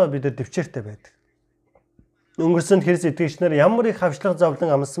 Зовлонтойдоо бид нар дэвчээртэй байдаг. Өнгөрсөн Христ итгэгч нар ямар их хавчлага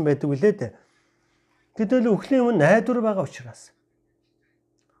зовлон амлсан байдаг вүлээ дээ. Гэтэл өхлийн өмнө найдвар байгаа учраас.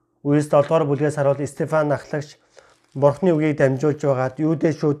 Үеэс 7 дугаар бүлгээс харуул Стефан ахлагч Бурхны үгийг дамжуулж байгаад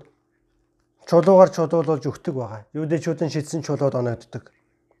юудэшүүд чулуугаар чулуулж өгдөг байгаа. Юудэчүүдэн шидсэн чулууд оногддог.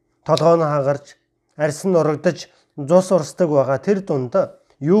 Толгой нь хагарч, арьс нь урагдаж, зус урсдаг байгаа. Тэр дунд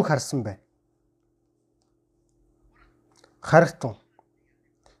юуг харсан бэ? Харагтун.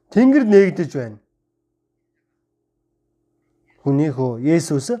 Тэнгэр нээгдэж байна. Хүнийхөө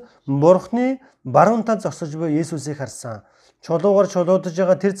Есүс Бурхны баруун тал зогсож буй Есүсийг харсан. Чулуугаар чулуудж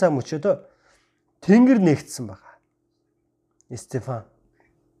байгаа тэр цаа мөчөд тэнгэр нээгдсэн байгаа. Стефан.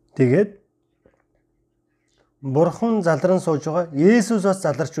 Тэгээд Бурхан залран сууж байгаа. Есүс бас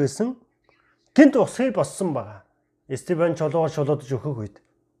заларч байсан. Гэнт усыг боссон байгаа. Стефан чулуугаар чулуудж өгөх үед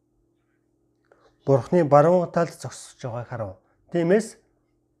Бурхны баруун талд зогсож байгааг харав. Тиймээс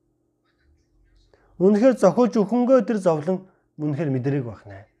үнэхээр зохиож өхөнгөө тэр зовлон үнэхээр мэдрэг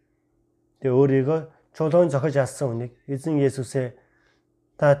байна. Тэгээ өөрийгөө чулуун зохиж алсан хүнийг эзэн Есүсээ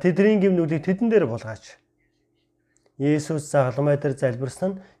та тэдний гимнүүдийг тэдэн дээр булгаач. Есүс загалмай дээр залбирсан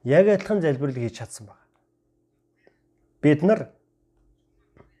нь яг адилхан залбирал хийж чадсан байна. Бид нар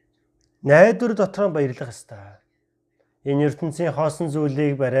найдвар дотор баярлах ёстой. Энэ ертөнцийн хоосон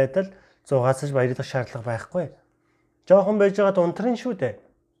зүйлийг бариад л зугаацж баярлах шаардлага байхгүй. Жохон байж байгаа унтрын шүү дээ.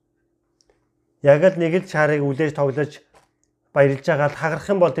 Яг л нэг л чарыг үлээж тоглож баярлж байгаа л хагарах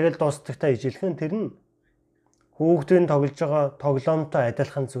юм бол тэгэл дуустдагтаа ижилхэн тэр нь хүүхдийн тоглож байгаа тоглоомтой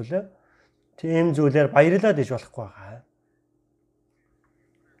адилхан зүйлээ. Тийм зүйлээр баярлаад иж болохгүй байгаа.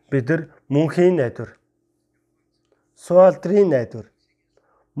 Бид нар мөнхийн найдвар, суалдрын найдвар,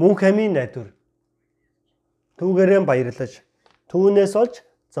 мөн хамийн найдвар түүгээрээ баярлаж, түүнээс олж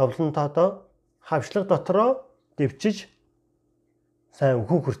зовлонтойдоо хавшлаг дотроо дэвчиж сайн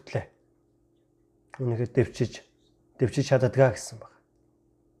өхөө хүртлээ. Үнэхээр дэвчиж чаддгаа гэсэн баг.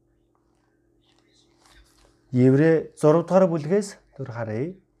 Еврей 6 дугаар бүлгээс түр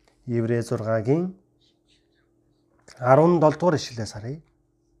харъя. Еврей 6-гийн 17 дугаар ишлэлээс харъя.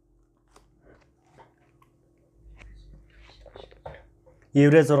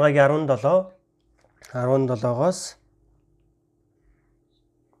 Еврей 6-гийн 17-оос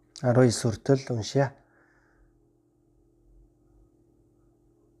 19 хүртэл уншия.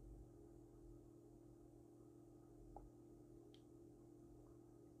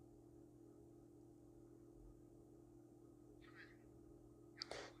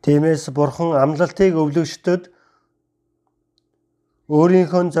 Тиймээс Бурхан амлалтыг өвлөгчдөд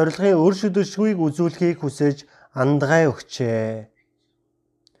өөрийнхөө зорилгын өр шүдэшгүйг үзүүлэхийг хүсэж андгай өгчээ.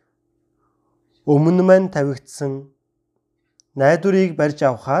 Өмнө мань тавигдсан найдварыг барьж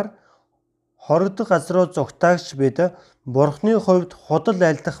авахаар хордог газруу зүгтаагч бид Бурханы хувьд худал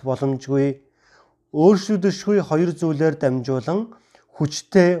айлдах боломжгүй өөрчлөгдөшгүй хоёр зүйлээр дамжуулан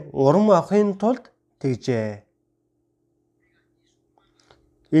хүчтэй урам авахын тулд тэгжээ.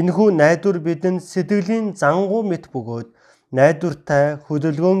 Энэхүү найдвар бидэнд сэтгэлийн зангуу мэт бөгөөд найдвартай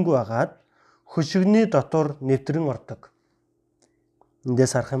хөдөлгөөнгүй агаад хөшигний дотор нэвтрэн ордог.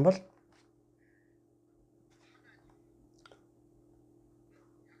 Эндээс харах юм бол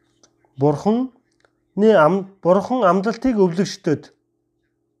Бурхан амлалтыг өвлөгчдөд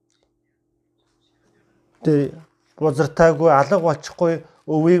тэр бузартаагүй алга болчихгүй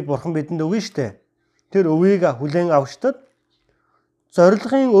өвийг Бурхан бидэнд өгнө штэ. Тэр өвийг хүлээн авчдад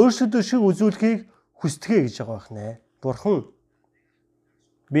зорилгын өөрчлөлт шиг үзүүлэхийг хүсдэгэ гэж байгаа байна. Бурхан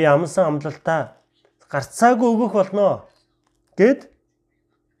би амсан амлалтаа гарцаагүй өгөх болно гэд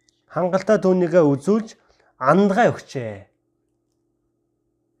хангалттай түүнийгээ үзүүлж андгай өгчээ.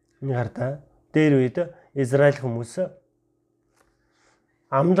 Нярта дээр үед Израиль хүмүүс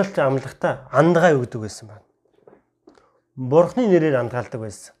амлалтаа андгай өгдөг байсан байна. Бурханы нэрээр андгаалдаг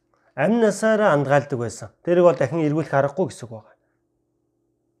байсан. Амь насаараа андгаалдаг байсан. Тэрийг бол дахин эргүүлэх аргагүй гэсэн үг байна.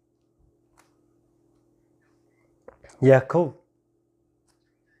 Яков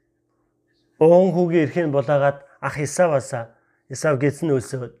оон хүүгийн эрхийн булаагаад ах Исав гидсэн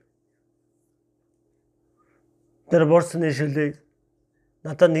үлсээд тэр борсны шүлийг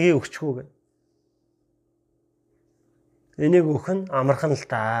надад нэгийг өгчихгүй гэв. Энийг өгөх нь амархан л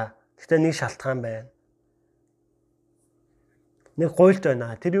та. Гэхдээ нэг шалтгаан байна. Нэг гуйлт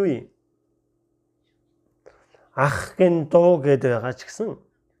байна. Тэр юу юм? Ах гэн дуу гэдэг байгаа ч гэсэн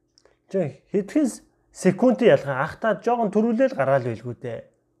хэдхэн секундын ялгаа ахтаа жоохон төрүүлэл гараал байлгүй дээ.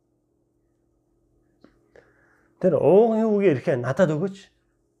 Тэр уугын хүүгийн эрхээ надад өгөөч.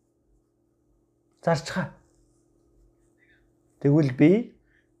 Зарчхаа. Тэгвэл би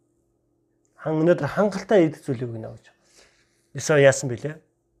өнөөдөр хангалттай идэх зүйлийг өгнө гэж. Исав яасан бэлээ?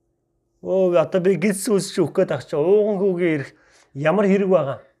 Одоо би гидс үсч өгөх гээд ах чи ууган хүүгийн эрх ямар хэрэг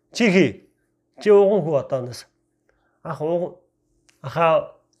байгаа? Чи хий. Чи ууган хүү одооноос.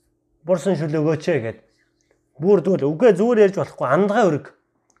 Ахаа бурсан шүл өгөөч гэд. Бүр дүүл үгээ зүгээр ярьж болохгүй андгай өрг.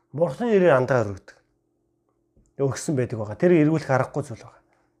 Бурхны нэрээр андаа өргөдөг. Өгсөн байдаг байгаа. Тэр эргүүлэх аргагүй зүйл байгаа.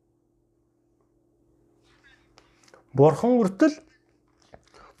 Бурхан үртэл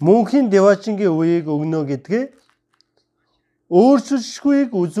мөнхийн деважингийн үеийг өгнө гэдгээ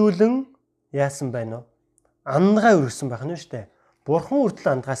өөрчлөлшгүйг үзүүлэн яасан байна вэ? Андгаа өргөсөн байх нь шүү дээ. Бурхан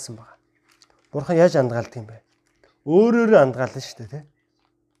үртэл андгаалсан байна. Бурхан яаж андгаалдаг юм бэ? Өөрөөрөө андгаална шүү дээ, тэ.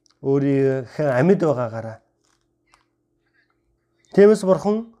 Өөрийнхөө амьд байгаагаараа. Тиймээс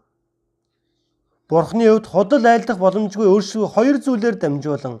Бурханы хувьд худал айлдах боломжгүй өөрсдөө хоёр зүйлээр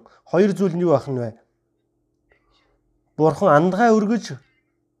дамжуулан хоёр зүйл нь юу ах нь вэ? Бурхан андгаа өргөж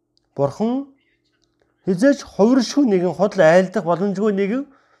Бурхан хизээч хувиршгүй нэгэн худал айлдах боломжгүй нэгэн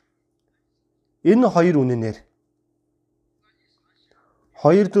энэ хоёр үнэнээр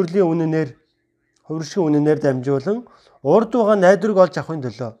хоёр төрлийн үнэнээр хувиршгүй үнэнээр дамжуулан урд байгаа найдварыг олж авахын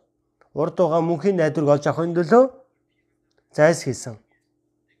төлөө урд байгаа мөнхийн найдварыг олж авахын төлөө зайлс хийсэн.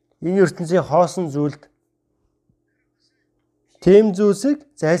 Энэ ертөнцийн хоосон зүйлд тэм зүйлсийг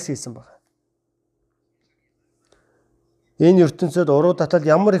зайлс хийсэн байна. Энэ ертөнцид уруу татал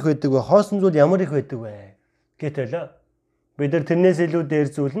ямар их байдаг вэ? Хоосон зүйл ямар их байдаг вэ? Гэтэл бид нар тэрнээс илүү дээр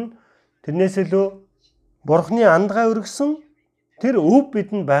зүйл нь тэрнээс илүү Бурхны андгаа өргөсөн тэр өв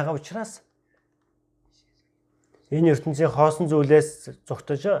бидэнд байгаа учраас энэ ертөнцийн хоосон зүйлээс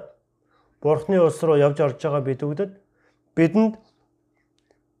зугтаж Бурхны улс руу явж орж байгаа бидүүдэд бидэнд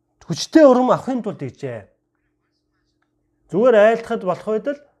хүчтэй урам авахын тулд ижээ. Зүгээр айлтахад болох үед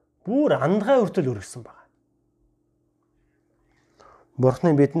л бүр андгаа өртөл өргөсөн байна.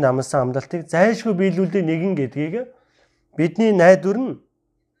 Бурхны бидэнд амласан амлалтыг зайлшгүй биелүүлдэг нэгэн гэдгийг бидний найдвар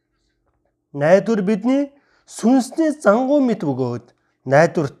бидний сүнсний зангуу мэт бөгөөд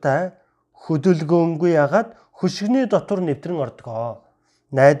найдвартай хөдөлгөөнгүй ягаад хөшгөний дотор нэвтрэн ордгоо.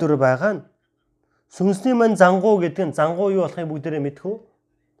 Найдвар байгаа нь сүнсний мань зангуу гэдэг нь зангуу юу болохыг бүгдээрээ мэдэх үү?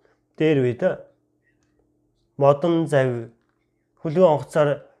 Дээр үед модон завь хөлгөө онгоцоор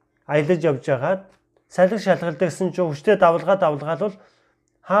аялаж явж байгаад салхи шалгалдагсан ч хүчтэй давлгаалвал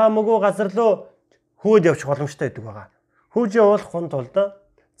хаа мөгөө газар руу хөөд явчих боломжтой байдаг байгаа. Хөөж явуулахын тулд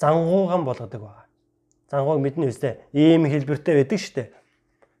зангуугаан болгодог байгаа. Зангууг мэднэ үстэй ийм хэлбэртэй байдаг шүү дээ.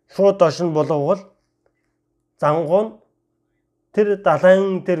 Шууд доош нь болговол зангуу нь тэр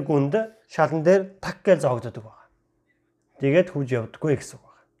далайн тэр гүнд шалан дээр так гэж зогддог байгаа. Тэгээд хөөж явдаггүй гэсэн үг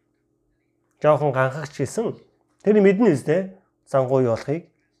байна. Жохон ганхагч гэсэн тэр мэднэ үстэй зангуу юу болохыг.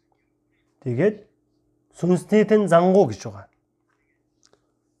 Тэгээд сүнсний тэн зангуу гэж байгаа.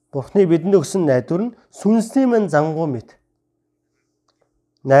 Бурхны бидэнд өгсөн найдвар нь сүнсний мань зангуу мэт.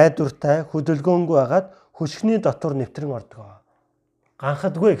 Найдвартай хөдөлгөөнгүй байгаад хөшгөний дотор нэвтрэн ордог.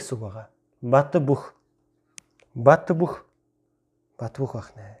 Ганхадгүй гэсэн үг байгаа. Бат бүх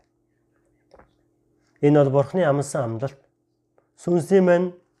бахнаа. Энэ бол Бурхны амласан амлалт. Сүнсний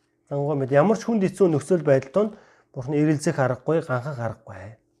мань зангуу мэт ямар ч хүнд хэцүү нөхцөл байдал донд Бурхны ирэлцэх аргагүй, ганхах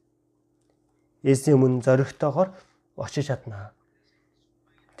аргагүй. Есүсийн өмнө зоригтойгоор очиж чаднаа.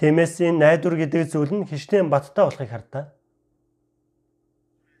 Тиймээс энэ найдвар гэдэг зүйл нь хичнээн баттай болохыг хардаа.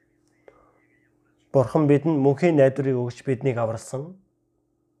 Бурхан бидэнд мөнхийн найдварыг өгч биднийг аварсан.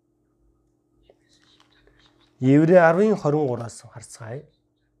 Еврей 10:23-аас харцгаая.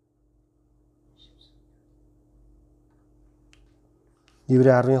 Еврей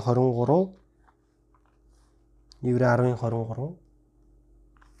 10:23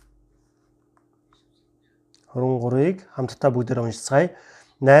 23-ыг хамтдаа бүгдээр уншицгаая.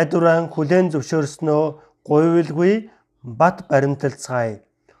 Найдвараа хүлээн зөвшөөрснөө гуйвалгүй бат баримталцгаая.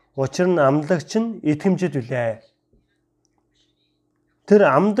 Учир нь амлагч нь итгэмжид үлээ. Тэр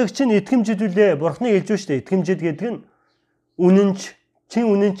амлагч нь итгэмжид үлээ. Бурхны хэлж байна шүү дээ. Итгэмжид гэдэг нь үнэнч, чин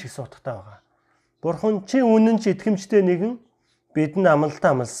үнэнч гэсэн утгатай байгаа. Бурхан чин үнэнч итгэмжтэй нэгэн бидэнд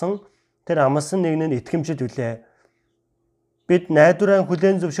амлалтаа амласан. Тэр амласан нэгэн нь итгэмжид үлээ. Бид найдвараа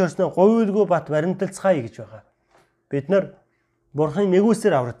хүлээн зөвшөөрснөө гуйвалгүй бат баримталцгаая гэж байгаа. Бид нар Бурханы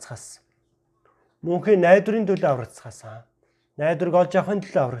нэгүсээр аврагдсахаас, мөнхийн найдварын төлөө аврагдсахаас, найдварыг олж авахын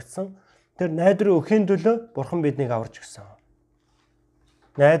төлөө аврагдсан. Тэр найдварыг өгөхийн төлөө Бурхан биднийг аварч өгсөн.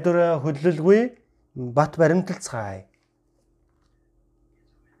 Найдвараа хөдлөлгүй бат баримталцгаая.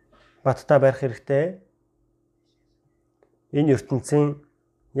 Баттай барих хэрэгтэй. Энэ ертөнцийн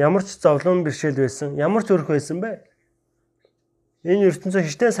ямар ч зовлон бэрхшээл байсан, ямар ч өрх байсан бэ? Энэ ертөнцийн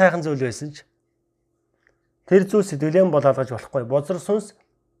хичнээн сайхан зүйл байсан ч тэр зүйл сэтгэлэн болоолгож болохгүй. Бозор сүнс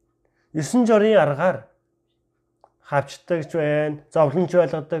 9 жорын аргаар хавчдагч байна, зовлонч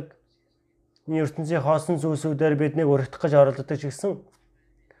байлгадаг. Энэ ертөнцийн хоосон зүйлсүүдээр биднийг өргөх гэж оролддог ч гэсэн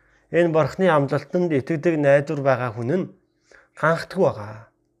энэ Бурхны амлалтанд итгэдэг найдвар байгаа хүн нь ганхдаггүй байгаа.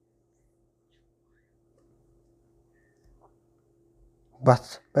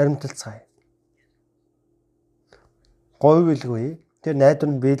 бат баримталцгаая. Говьлгүй тэр найдвар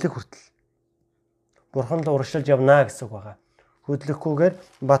нь биелэх хүртэл Бурханд урагшилж явнаа гэсэн үг байгаа. Хөдлөхгүйгээр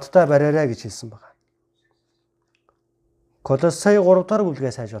баттай бариараа гэж хэлсэн байгаа. Колосай 3 дахь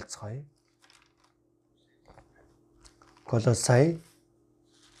бүлгээ сайж болцгоё. Колосай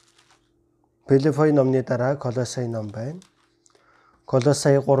Филиппой номны дараа Колосай ном байна.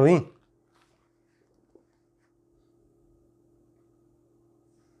 Колосай 3-ын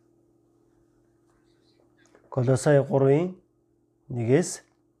Колосай 3-ын 1-ээс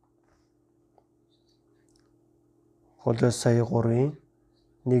Колосай 3-ын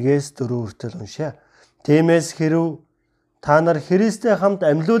 1-ээс 4 хүртэл уншаа. Тиймээс хэрв та нар Христтэй хамт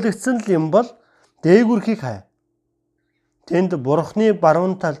амьлуулагдсан л юм бол дээгүрхийг хай. Тэнд Бурхны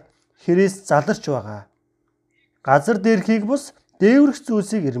баруун талд Христ заларч байгаа. Газар дээрхийг бус дээврэх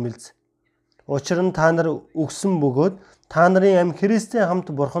зүйлсийг ирмэлз. Учир нь та нар үхсэн бөгөөд та нарын амь Христтэй хамт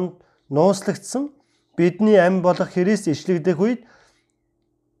Бурханд нууцлагдсан. Бидний амь болох Христ ичлэгдэх үед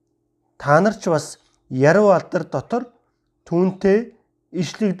та нар ч бас яруу алдар дотор түүнтэй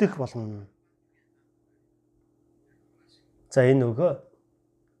ичлэгдэх болно. За энэ нөгөө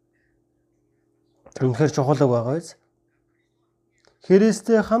үнэхээр чухал байгаа биз?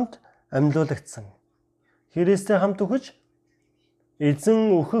 Христтэй хамт амьлуулагдсан. Христтэй хамт үхэж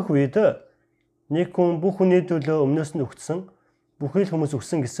эзэн үхэх үед нэг хүн бүх хүний төлөө өмнөөс нь үхсэн. Бүхий л хүмүүс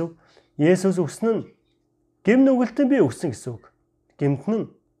үхсэн гэсэн үг. Есүс үхсэн нь гэм нүгэлтэн би үхсэн гэсэн үг. Гэмтэн нь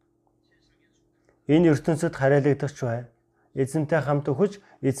энэ ертөнцид хараалагдагч бай. Эзэнтэй хамт үхэж,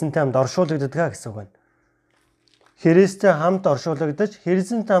 эзэнтэй хамт оршуулгаддаг гэсэн үг байна. Христтэй хамт оршуулгадаж,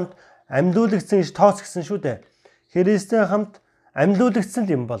 Христтэй хамт амьлуулагдсан гэж тооцгсон шүү дээ. Христтэй хамт амьлуулагдсан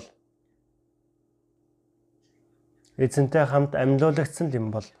юм бол эзэнтэй хамт амьлуулагдсан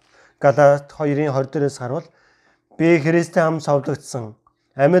юм бол Галаат 2-ын 20-дээс харвал би Христтэй хамт совлогдсон.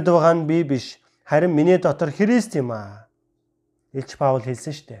 Амьд байгаа нь би биш. Харин миний дотор Христ юм аа. Илч Паул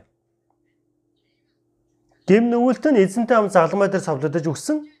хэлсэн шүү дээ. Гэм нүгэлт нь эзэнтэй хамт загламай дээр совлогдож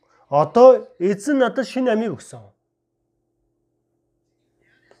өгсөн. Одоо эзэн надад шинэ амийг өгсөн.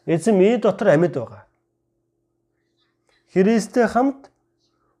 Эзэн миний дотор амьд байгаа. Христтэй хамт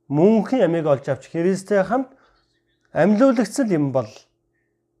мөнхийн амийг олж авч Христтэй хамт амьлуулагдсан юм бол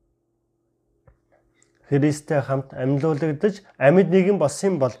Христтэй хамт амьлуулагдаж амьд нэгэн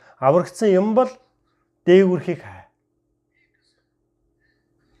болсон бол аврагдсан юм бол дээгүрхийг хай.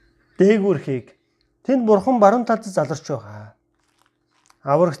 Дээгүрхийг тэнд Бурхан баруун талд заларч байгаа.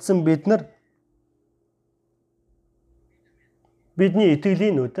 Аврагдсан бид нар бидний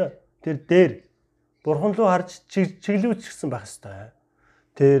итгэлийн нүд тэр дээр Бурхан руу харж чиглүүлчихсэн байх ёстой.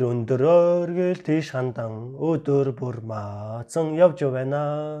 Тэр өндөр оргил тийш хандан өдөр бүр мацсан явж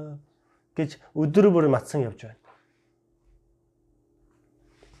байна гэж өдөр бүр мацсан явж байна.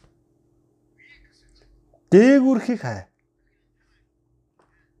 Дээгүрхийг хай.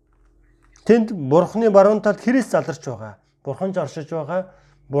 Тэнд Бурханы баруун талд Христ заларч байгаа. Бурхан оршиж байгаа.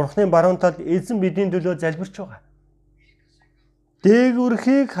 Бурханы баруун талд эзэн бидний төлөө залбирч байгаа.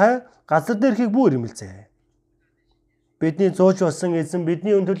 Дээгүрхийг хай, газар дээрхийг бүр ирмэлзээ. Бидний зууж болсон эзэн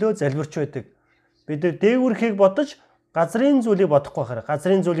бидний төлөө залбирч байдаг. Бид дээгүрхийг бодож газрын зүйлийг бодохгүй хараа.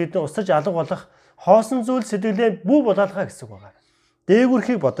 Газрын зүйлийг устж алга болох хоосон зүйл сэтгэлээ бүү болоолгаа гэсэн үг байна.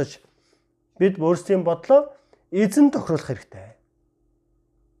 Дээгүрхийг бодож бид өөрсдийн бодлоо эзэн тохируулах хэрэгтэй.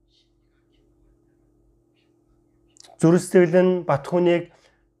 Зүрх сэтгэл нь бат хүнийг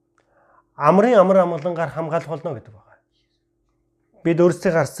амар амгалангаар хамгаалах болно гэдэг байна. Бид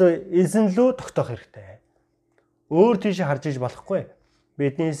өөрсдийн гарсан эзэн лөө тогтоох хэрэгтэй. Өөр тийш харж иж болохгүй.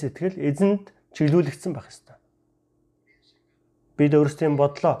 Бидний сэтгэл эзэнд чиглүүлэгдсэн байх ёстой. Бид өөрсдийн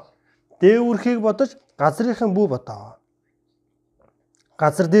бодлоо дээгүрхийг бодож газрынхан бүү бодоо.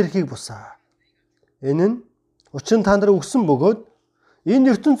 Газар дээрхийг бусаа. Энэ нь учир нь та нар үхсэн бөгөөд энэ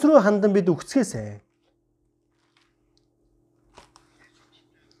ертөнц рүү хандан бид үхцгээсэй.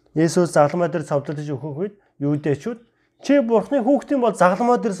 Есүс загламай дээр цовдлож өгөх үед юудэчүүд чи Бурхны хүүхдийн бол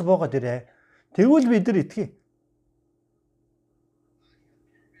загламай дээрс буугаад ирээ. Тэгвэл бид нар итгэе.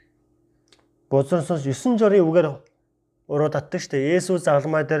 Бозорсоос 9 жорын үгээр уруу татдаг штэ. Есүс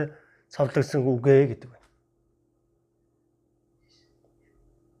загламай дээр цовдлогдсон үгээ гэдэг байна.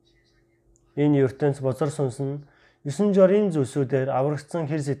 Энэ ертөнц бозор сүнс нь 9 жорын зүйлсүүдээр аврагдсан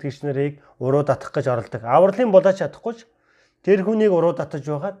хэр сэтгэгч нарыг уруу татах гэж оролдог. Авралын болооч чадахгүй ч тэр хүнийг уруу татаж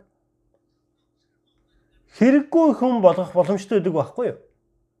байгаад хэрэггүй хүн болгох боломжтой байдаг байхгүй юу?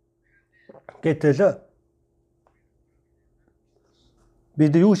 Гэтэл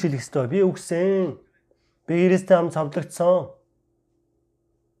бид юу шилэх ёстой? Би үхсэн. Би Христтэй хамт цовдлогдсон.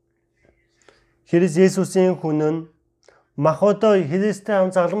 Христ Есүсийн хүн нь мах одоо Христтэй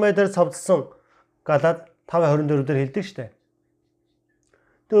хамт загламай дээр цовдлсон Галаад 5:24 дээр хэлдэг штэ.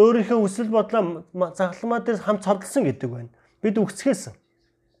 Тэгээ өөрийнхөө хүсэл бодлоо загламай дээр хамт цовдлсон гэдэг байна. Бид үгсгээсэн.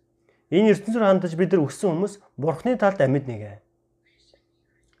 Энэ ертөнцөөр хандаж бид нар үгсэн хүмүүс Бурхны талд амьд нэгэн.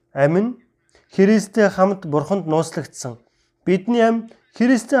 Амин Христтэй хамт Бурханд нууцлагдсан. Бидний амь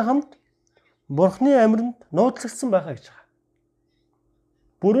Христтэй хамт Бурхны амьд нууцлагдсан байхаа гэж байгаа.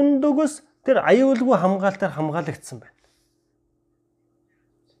 Бүрэн дүгс тэр аюулгүй хамгаалтаар хамгаалагдсан байна.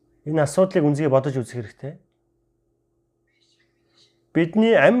 Энэ асуудлыг үнзгээ бодож үзэх хэрэгтэй.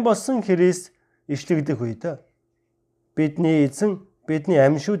 Бидний амь болсон Христ ишлэгдэх үед бидний эзэн бидний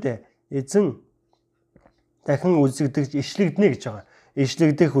амь шүү дээ. Эзэн дахин үзэгдэж ишлэгдэнэ гэж байгаа.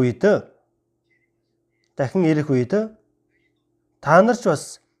 Ишлэгдэх үед дахин ирэх үед та нар ч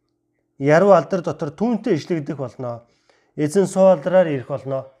бас яруу алдар дотор түүнтэй ишлэгдэх болно. Эзэн суу алдраар ирэх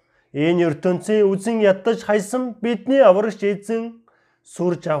болно. Энэ ертөнцийн үзэн ядаж хайсан бидний аврагч эзэн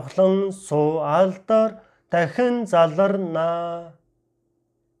сүр жавхлан суу алдар дахин заларна.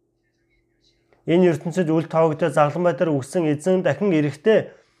 Энэ ертөнцид үл тоогдож загламай дээр үгсэн эзэн дахин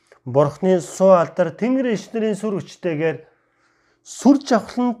ирэхдээ Бурхны суу алдар Тэнгэр ичнэрийн сүр хүчтэйгээр сүр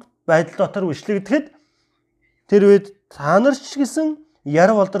жавхланд байдал дотор ишлэгдэхэд тэр үед та нар ч гэсэн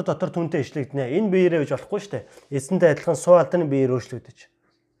яруу алдар дотор түнтэй ишлэгдэнэ. Энэ биеэрээ гэж болохгүй шүү дээ. Эзэнтэй адилхан суу алдрын биеэр өөрчлөгдөж.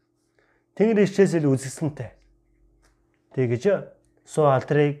 Тэнгэр ичээс ил үзэсгэлэнтэй. Тэгэж суу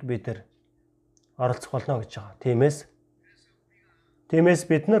алдрыг бид нар оролцох болно гэж байгаа. Тиймээс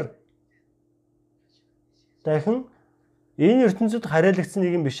бид нар дахин энэ ертөнцид хариалагдсан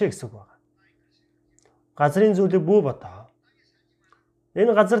нэг юм биш ээ гэсэн үг байна. Газрын зүйлийг бүү бодоо.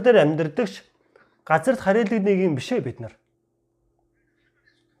 Энэ газар дээр амьдардагч газарт хариалагддаг нэг юм биш ээ бид нар.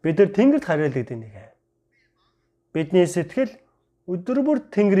 Бид нар Тэнгэрт хариалагддаг нэг ээ. Бидний сэтгэл өдөр бүр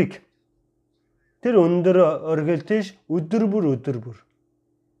Тэнгэрийг тэр өндөр оргил тийш өдөр бүр.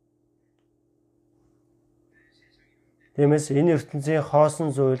 Тиймээс энэ ертөнцийн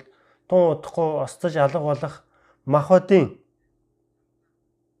хоосон зүйл тун удахгүй остож алга болох махбодын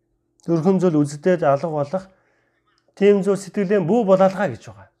дөрвөн зүйл үзэгдээд алга болох тийм зүйл сэтгэлээ бүү болоолгаа гэж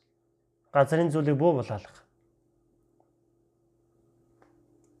байгаа. Газрын зүйлийг бүү болоолга.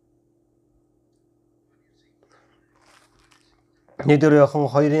 И Иохан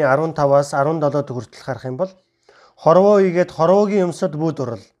 2:15-аас 17 хүртэл харах юм бол хорвоо игээд хорвоогийн өмсөд бүү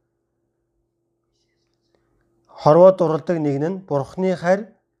дурал. Хорвоо дуралдаг нэгэн нь Бурхны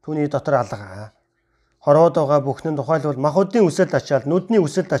хайр түүний дотор алгаа. Хорвоод байгаа бүхнэн тухайлбал махбодын үсэлд ачаал, нүдний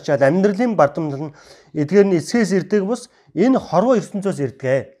үсэлд ачаал, амьдралын бардамнал нь эдгээр нь эцгээс ирдэг бус энэ хорвоо ертөнцөөс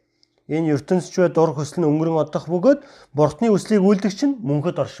ирдэг. Энэ ертөнцчүүд дур хөсөл нь өнгөрөн одох бөгөөд Бурхны үслийг үлдэх чинь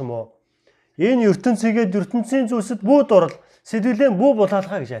мөнхөд оршим уу. Энэ ертөнцийгээд ертөнцийн зүйлсэд бүү дурал, сэтгэлээ бүү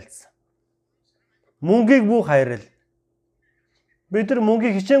булаалгаа гэж альцсан. Мөнгийг бүү хайрал. Бид нар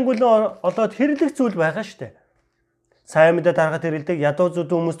мөнгийг хичээнгүйлэн олоод хэрлэх зүйл байгаа штэ. Сайн мэдээ дарахад хэрэлдэг, ядуу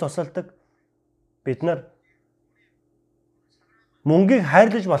зүд хүмүүс тусалдаг. Бид нар мөнгийг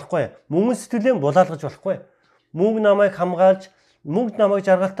хайрлаж болохгүй. Мөнгө сэтгэлээ булаалгаж болохгүй. Мөнгө намайг хамгаалж, мөнгө намайг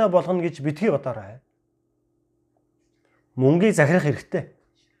жаргалтай болгоно гэж битгий бодоорой. Мөнгийг захирах хэрэгтэй.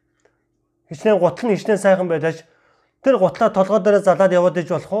 Хичнээн гутал нь хичнээн сайхан байлаач тэр гутлаа толгой дээр залаад яваад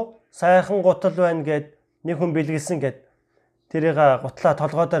иж болох уу? Сайхан гутал байна гэд нэг хүн бэлгэлсэн гэд тэрийг гутлаа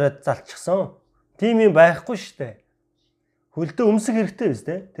толгой дээр залчихсан. Тийм юм байхгүй штэ. Хөлдөө өмсөх хэрэгтэй биз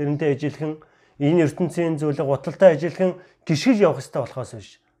дээ. Тэрнтэй ижилхэн энэ ертөнцийн зүйлийг гуталтай ижилхэн гიშгэж явах хэрэгтэй болохоос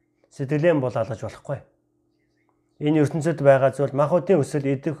биш. Сэтгэлээ булаалгаж болохгүй. Энэ ертөнцид байгаа зүйл махбодын өсөл,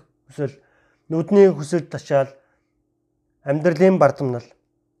 идэх өсөл, нүдний хүсэл тачаал, амьдралын бардамнал.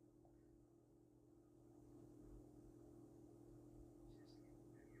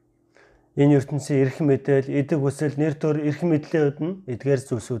 Энэ ертөнцийн эрх мэдэл, идэх хүсэл, нэр төр эрх мэдлүүд нь эдгээр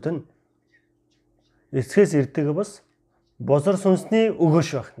зүйлсүүд нь эцгээс ирдэг бас бозор сүнсний өгөөш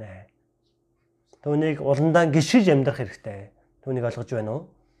байх нэ. Түүнийг уландаа гიშгэж амьдрах хэрэгтэй. Түүнийг ойлгож байна уу?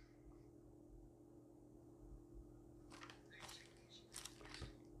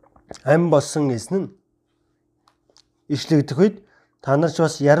 Ам болсон эзэн нь ишлэгдэх үед та нар ч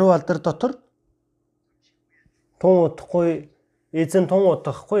бас яруу алдар дотор тун удахгүй эзэн тун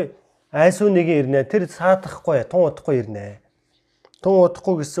удахгүй айсуу нэгэн ирнэ. Тэр саатахгүй тун удахгүй ирнэ. Тун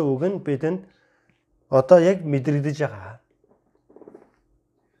удахгүй гэсэн үг нь бидэнд одоо яг мэдрэгдэж байгаа.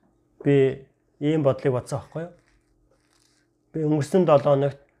 Би ийм бодлыг бодсон байхгүй юу? Би өнгөрсөн 7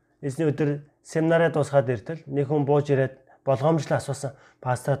 хоногт эзний өдөр семинараа дуусгаад иртэл нэг хүн бууж ирээд болгоомжлоо асуусан.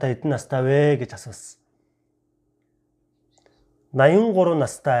 Пастор та хэдэн настай вэ гэж асуусан. 83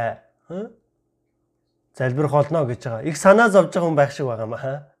 настай. Залбирх олно гэж байгаа. Их санаа зовж байгаа хүн байх шиг байгаа юм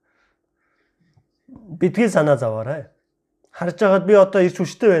аа. Бидгийн санаа зовоорой. Харж байгаад би одоо ирч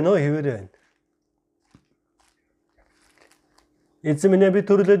хүчтэй байна уу? Хэвээрээ байна. Эзэн минь би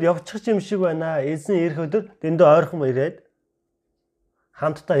төрлөөд явчих юм шиг байна. Эзэн ирэх өдөр дэндээ ойрхон ирээд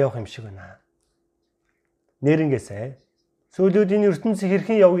хамтдаа явах юм шиг байна. Нэрнгээсээ. Сүүлүүд энэ ертөнцийн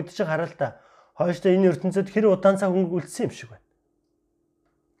хэрхэн явагдаж байгаа хараа л та. Хойшлоо энэ ертөнцид хэр удаан цаг өнгөрүүлсэн юм шиг байна.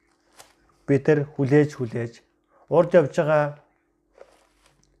 Би тэр хүлээж урд явж байгаа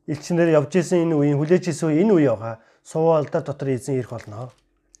элчнэр явж исэн энэ үеийн хүлээж исэн энэ үе яваа суу алдар дотор эзэн ирэх болно.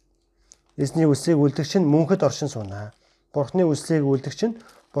 Эзний үсийг үлдэгч нь мөнхөд оршин суунаа. Бурхны үсийг үлдэгч нь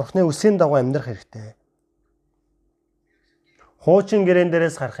Бурхны үсийн дагуу амьдрах хэрэгтэй. Хуучин гэрээн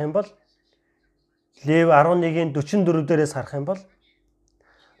дээрээс харах юм бол Лев 11:44 дээрээс харах юм бол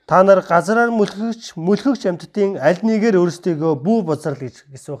та нар газраар мүлхэгч амьтдын аль нэгээр өөрсдийгөө бүү бузрал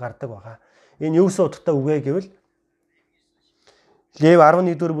гэсэн гардаг байгаа. Энэ юу гэсэн утгатай үг вэ гэвэл Лев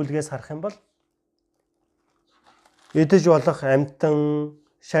 11-р бүлгээс харах юм бол идэж болох амьтан,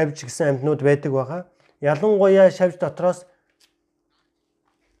 шавж гэсэн амьтнууд байдаг байгаа. Ялангуяа шавж дотроос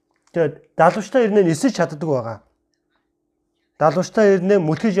тэгээд далавчтай ирнэ нисэж чаддаг байгаа. Далавчтай ирнэ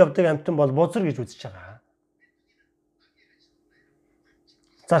мүлхэж явдаг амьтан бол бузар гэж үзэж байгаа.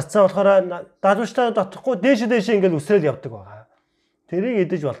 Зарцаа болохоор далавчтай дотохгүй дээш ингээл үсрээл явдаг байгаа. Тэрийг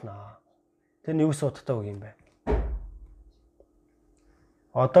идэж болно. Тэр нь юу гэсэн утгатай үг юм бэ?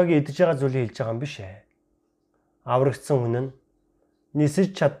 Одоогийн идэж байгаа зүйлийг хэлж байгаа юм биш ээ. Аврагдсан хүн нь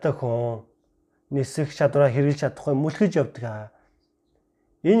нисэж чаддаг хүн, нисэх чадвараа хэрэгжилж чадахгүй мүлхэж явдаг.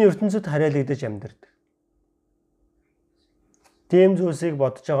 Энэ ертөнцид хараалагдаж амьдардаг. Тийм зүйлсийг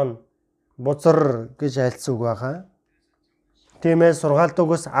бодож байгаа нь бузар гэж айлцсан үг байгаа. Тиймээс сургаалт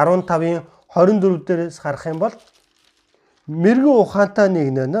үгс 15:24 дээрээс харах юм бол мэрэгэн ухаантай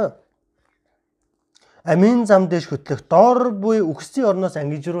нэгэн амийн зам дэш хөтлөх доор буй үхсийн орноос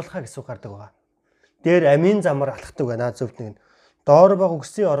ангижруулахаа гэсэн үг гардаг байгаа. Дээр амийн замаар алхдаг байна зөвхт нэг. Доор баг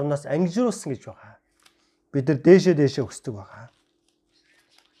үхсийн орноос ангижруулсан гэж байгаа. Бид нар дээшээ өсдөг байгаа.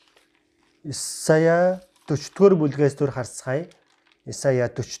 Исая 40-р бүлгээс түр харцгаая. Исая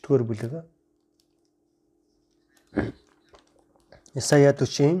 40-р бүлэг. Исая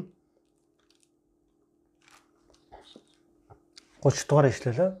 40-ийн 30-р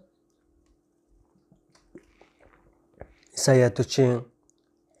ишлэлээ. Исая 40-ийн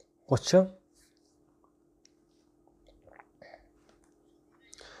 30.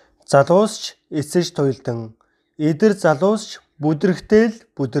 Залуусч эцэж туйлдан, эдэр залуусч бүдрэхтэл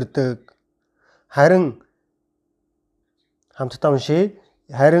бүдэрдэг. Харин хамтдаа уншия.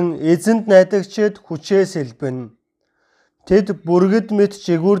 Харин эзэнд найдагчид хүчээ сэлбэн. Тэд бүргэд мэт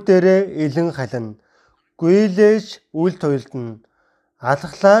жигүүр дээрээ илэн халина. Гүйлээж үл туйлдна.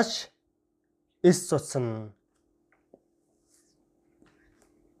 Алхлаач эс цуцна.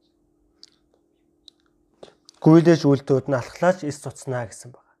 Гүйлээж үл туйлдна, алхлаач эс цуцнаа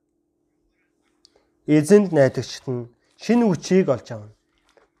гэсэн байна. Эзэнд найдагчид нь шинэ хүчийг олж авна.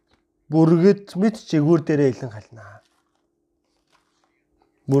 Бүргэд мэт жигүүр дээрээ илэн халина.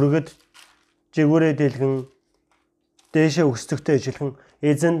 Бүргэд жигүүрээ дэлгэн дээшээ өсдөгтэй ижилхэн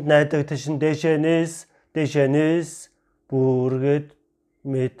эзэнд найдагч нь дээшээ нээс бүргэд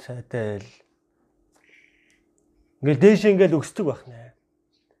мэт адил. Ингээл дээшээ ингээл өсдөг байна.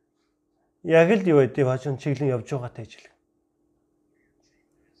 Яг л юу гэдэг хажууд чиглэн явж байгаатай ижилхэн.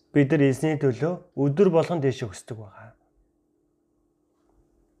 Бид нар эзний төлөө өдөр болгон дээшээ өсдөг байгаа.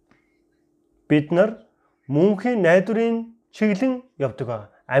 Бид нар мөнхийн найдварын чиглэн явдаг байгаа.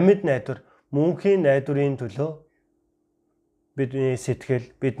 Амьд найдвар, мөнхийн найдварын төлөө бидний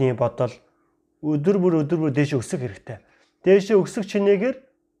сэтгэл, бидний бодол өдөр бүр дээшээ өсөх хэрэгтэй. Дээшээ өсөх чинээгээр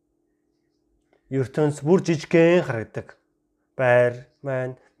ертөнц бүр жижигхэн харагдаг. Байр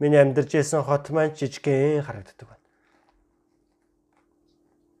маань, миний амьдарч байсан хот маань жижигхэн харагддаг байна.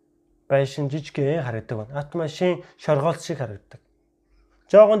 Байшин жижигхэн харагддаг байна. Ат машин шоргоолт шиг харагддаг.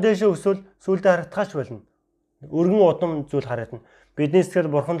 Жоогон дээшээ өсвөл сүулдэ харагдахаач болно. Өргөн удам зүйл харагдана. Бидний сэтгэл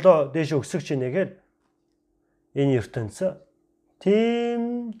бурханлоо дээшээ өсөх чинээгээр энэ ертөнц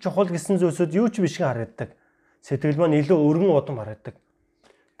тийм чухал гэсэн зүйлсүүд юу ч биш гэн харагддаг. Сэтгэл маань илүү өргөн удам харагддаг.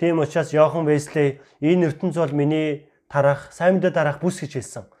 Тийм учраас Иохан Веслей энэ ертөнц бол миний тарах, сайн мэдээ дараах бүс гэж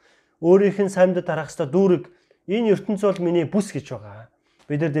хэлсэн. Өөрийнх нь сайн мэдээ дараах ёстой дүүрэг энэ ертөнц бол миний бүс гэж байгаа.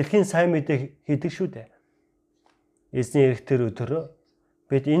 Бид нар дэлхийн сайн мэдээ хийдэг шүү дээ. Эзний ирэх тэр өдөр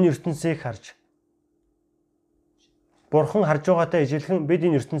бид энэ ертөнцийг харж Бурхан харж байгаатай ижилхэн бид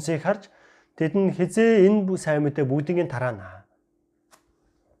энэ ертөнцийг харж тэдэнд хизээ энэ сайн мэдээ бүгдийг нь тараана.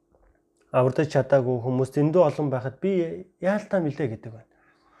 Авардаж чадаагүй хүмүүс дэндүү олон байхад би яалтаа мэлээ гэдэг байна.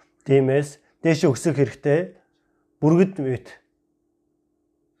 Тиймээс дээшээ өсөх хэрэгтэй.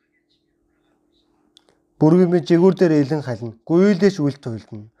 Бүргэмээ жигүүр дээр илэн хална. Гуйлдэж үл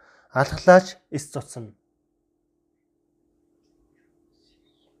туйлдна. Алхлаач эс цуцна.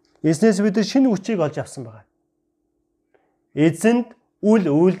 Эзнээс бид шинэ хүчийг олж авсан байгаа. Эзэнд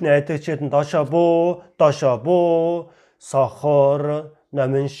үл найдагчид нь доошоо буу сохор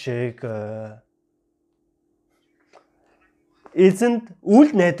номин шиг. Эзэнд үл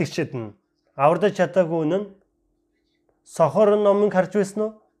найдагчид нь авардаж чадаагүй нь сохор номыг харж байсан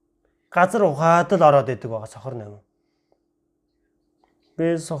уу? Газар ухаад л ороод идэг байгаа сохор ном.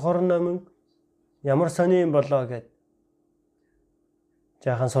 Би сохор номыг ямар сони юм болоо гэд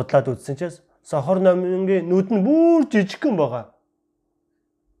жаахан судлаад үзсэн чинь сохор номын нүд нь бүр жижигхэн байгаа.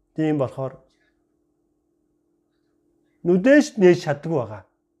 Тийм болохоор нүдэж нээж чаддаггүй байгаа.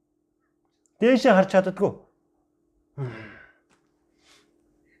 Дээшээ харж чаддаггүй.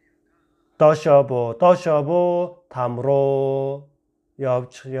 Доошоо буу тамруу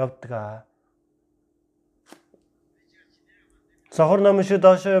явдгаа. Сохор ном шиг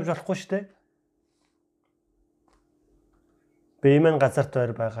доошоо явж болохгүй шүү дээ. Бэймэн газарт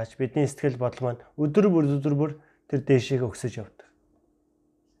байр байгаач бидний сэтгэл бодол маань өдөр бүр тэр дээшээ өксөж явдаг.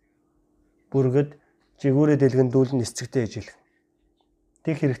 Бүргэд жигүүрээ дэлгэндүүлэн эцэгтэй ижил.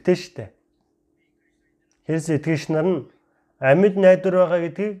 Тэг хэрэгтэй шүү дээ. Хэрс итгэгч нар нь амьд найдвар байгаа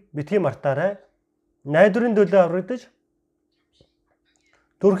гэдгийг битгий мартаарай. Найдварын төлөө аврагдаж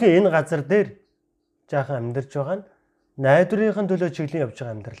түрхэн энэ газар дээр жаахан амьдарч байгаа нь найдварын төлөө чиглэн явж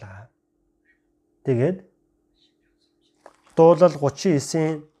байгаа амьдралаа. Тэгээд дуулал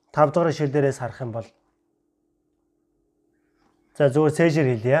 39-ийн 5 дугаар ишлэлээрээс харах юм бол за зүгээр цээжээр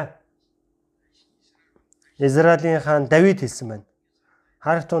хэлье. Израилийн хаан Давид хэлсэн байна.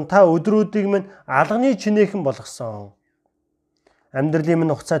 Харагтун та өдрүүдийг минь алганы чинээхэн болгосон. Амьдралын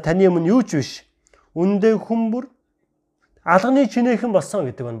минь хугацаа таны өмнө юу ч биш. Үндэ хүмүүр алганы чинээхэн болсон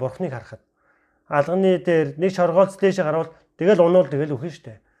гэдэг нь Бурхныг харахад. Алганы дээр нэг шоргоолц дээшээ гарвал тэгэл унуул тэгэл үхэн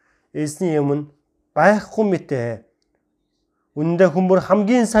штэ. Эзний өмнө байхгүй мэтэ. Үндэ хүмүүр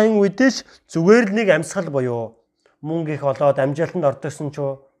хамгийн сайн үедээч зүгээр л нэг амьсгал буюу мөнгө их олоод амжилтанд ордогсон ч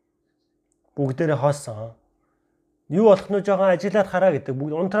бүгдээрээ хоосон. Юу болох нь жоохон ажиллаад хараа гэдэг.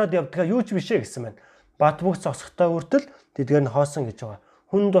 Бүгд унтраад явдгаа юу ч бишээ гэсэн байна. Бат бөх зогсохтой хүртэл тэдгээр нь хоосон гэж байгаа.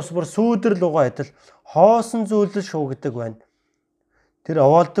 Хүн тус бүр сүүдэрл угаа адил хоосон зүйлс шуугдаг байна. Тэр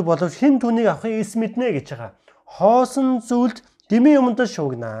овоолдог боловч хэн түүнийг авахыг эс мэднэ гэж байгаа. Хоосон зүйлд дэмий юмдаа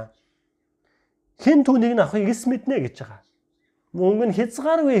шуугнаа. Хэн түүнийг нь авахыг эс мэднэ гэж байгаа. Мөнгө нь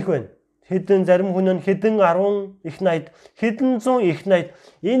хязгааргүй их байна. Хэдэн зарим хүн нь хэдэн 10 их 80, хэдэн 100 их 80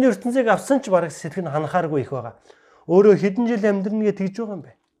 энэ ертөнцийг авсан ч бараг сэтгэл нь ханахааргүй их байгаа. Өөрөө хэдэн жил амьдрна гэж тэгж байгаа юм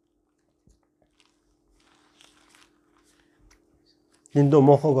бэ. Энд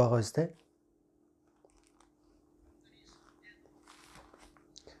мохог байгаа үстэй.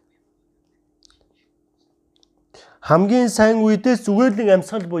 Хамгийн сайн үедээс зүгээр л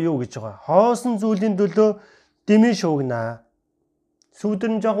амьсгал буюу гэж байгаа. Хоосон зүйлийн төлөө дэмий шуугнаа.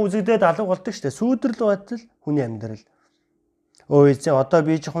 Сүүдэр нь жоохон үзэгдээд алга болдог штэ. Сүүдэрл байтал хүний амьдрал. Өө эзэн одоо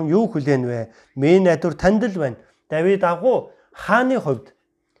би жоохон юу хүлээн вэ? Миний найдвар танд л байна. Давид агуу хааны хувьд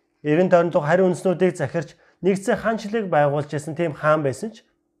 90 тойрон хариу үндэснүүдийг захирч нэгцэн хаанчлыг байгуулж байсан тийм хаан байсан ч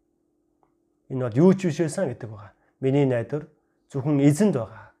энэ бол юу ч биш байсан гэдэг байгаа. Миний найдвар зөвхөн эзэнд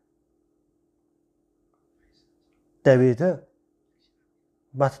байгаа. Давид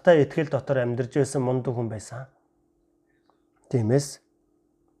баттай итгэл дотор амьдарч байсан мундаг хүн байсан. Тиймээс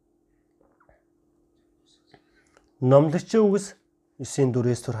номлогчийн үгс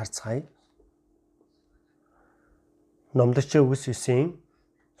 9:4-өөс түр харцгаая. Номлогчийн үгс 9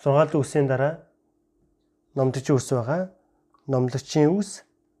 сургаалт үгсийн дараа номлогчийн үгс байгаа. Номлогчийн үгс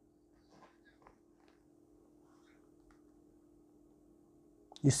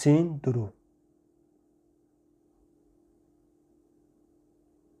Исэн 4.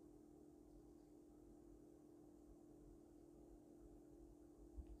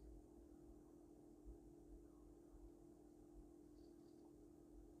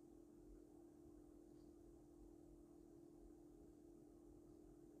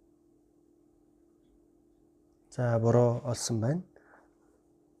 За буруу олсон байна.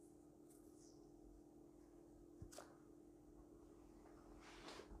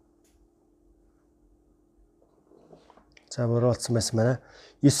 За буруу олсон байсан байна.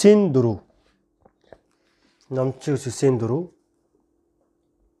 9:4. Номчигс 9:4.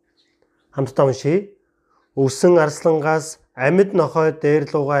 Хамтдаа уншийе. Үхсэн арслангаас амьд нохой дээр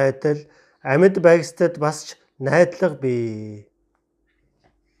лугаа адил амьд байгстад бас ч найдлага бий.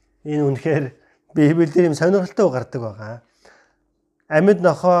 Энэ үнэхээр Библиэр юм сонирхолтой гардаг байгаа. Амьд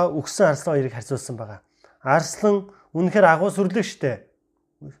нохой үхсэн арслан хоёрыг харьцуулсан байгаа. Арслан үнэхээр агуу сүрлэг штэ.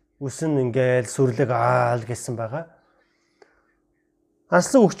 үсэн ингээл сүрлэг аал гэсэн байгаа.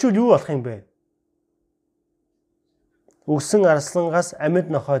 Арслан өгчүүл юу болох юм бэ? Үхсэн арслангаас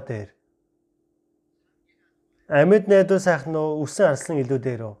амьд нохой дээр. Амьд найдуу сайхан уу, үхсэн арслан илүү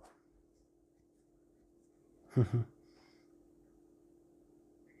дээр үү?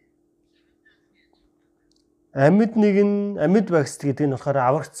 Амьд нэгэн, амьд багсд гэдэг нь болохоор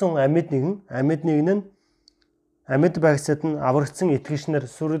аврагдсан амьд нэгэн, амьд нэгэн нь амьд багсад нь аврагдсан итгэгчнэр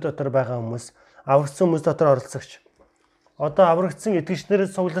сүрэг дотор байгаа хүмүүс, аврагдсан хүмүүс дотор оролцогч. Одоо аврагдсан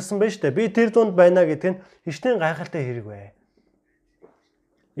итгэгчнэрээс цугласан байна шүү дээ. Би тэр дунд байна гэдэг нь хичнээн гайхалтай хэрэг бай.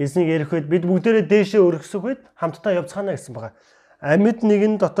 Эзнийг ярих үед бид бүгдээрээ дээшээ өргөсөх үед хамтдаа явцгаана гэсэн байгаа. Амьд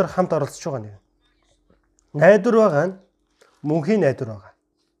нэгэн дотор хамт оролцож байгаа нэг. Найдвар байгаа нь мөнхийн найдвар байгаа.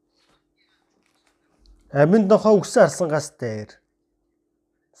 Амьд нохой үхсэн арслангаас дээр.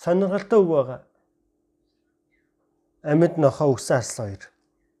 Сонирхолтой үг байгаа. Амьд нохой үхсэн арслан хоёр.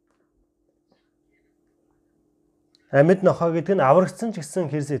 Амьд нохой гэдэг нь аврагдсан ч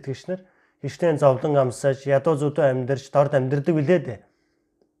гэсэн хэрс итгэгчнэр хичнээн зовлон амсаж, ядуу зүдүү амьдарч дорд амьдардаг билээ дээ.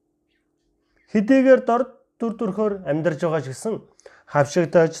 Хэдийгээр дорд дүр төрхөөр амьдарч байгаа ч гэсэн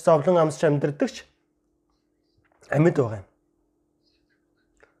хавшигдаж, зовлон амсч амьдардагч амьд байгаа юм.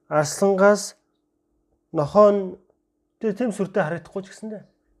 Арслангаас нохоо тэр тэм сүртэй харагдахгүй ч гэсэндээ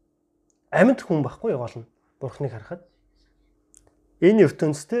амьд хүн байхгүй гол нь Бурхныг харахад. Энэ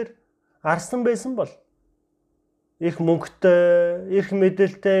ертөнцийн арслан байсан бол их мөнгөтэй, их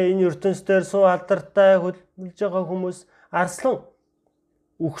мэдээлэлтэй энэ ертөнцийн суу алдартай хөлж байгаа хүмүүс арслан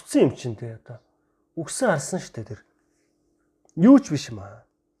үхсэн юм чинь тэ одоо. Үхсэн арслан шүү дээ тэр. Юу ч биш юм аа.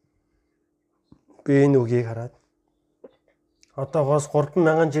 Би энэ үгийг хараад одоогоос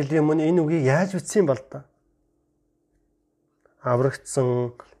 3000 жилийн өмнө энэ үгийг яаж бичсэн юм бол та?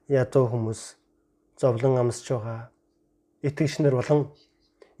 Аврагдсан ядуу хүмүүс, зовлон амсж байгаа итгэгчнэр болон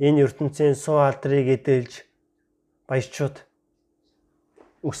энэ ертөнцийн суу алдрыг эдэлж баячууд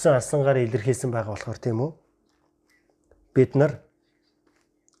үхсэн арслангаар илэрхийлсэн байгаа болохоор тийм үү? Бид нар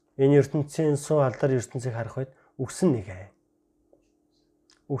энэ ертөнцийн суу алдар ертөнцийг харах үед үхсэн нэгэн.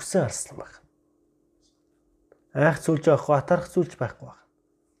 Үхсэн арслан байна. Айх зүйлж авахгүй, атарах зүйлж байхгүй байна.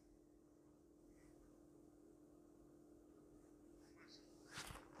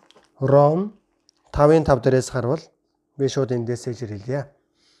 Ром 5:5 дээрээс харвал би шууд эндээс хэлье.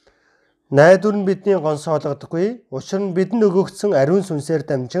 Найдвар нь бидний гонсоо олгодоггүй. Учир нь бидэнд өгөгдсөн ариун сүнсээр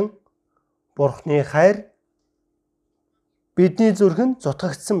дамжин Бурхны хайр бидний зүрхэнд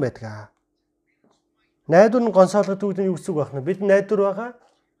зутгагдсан байдаг. Найдвар нь гонсоо олгодог гэдэг нь юу гэсэн үг байна вэ? Бид найдвар байгаа.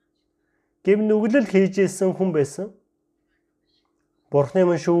 Гэв нүглэл хийжсэн хүн байсан. Бурхны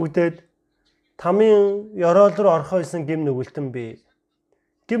мөн шүүгдээд тамийн ёроол руу орох байсан гэм нүгэлтэн би.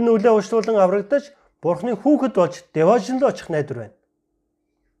 Гэм нүглээ уучлуулан аврагдаж Бурхны хүүхэд болж деважин руу очих найдвар байна.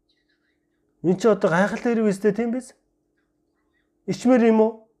 Энд чи одоо гайхалтай хэрэг үстэй тийм биз? Ичмэр юм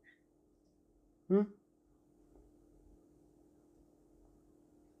уу?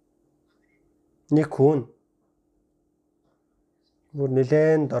 Нэг хүн бүр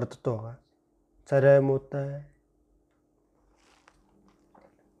нэлээд дордод байгаа. Царай муутай.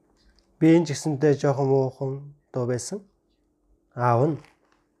 Би энэ ч гэсэнтэй жоохон муухан дуу байсан. Аав нь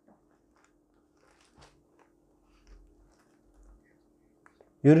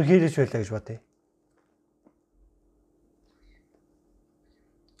ерөнхийлөгч байлаа гэж бодъё.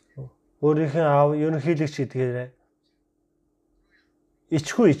 Өөрийнхөө аав ерөнхийлөгч гэдгээр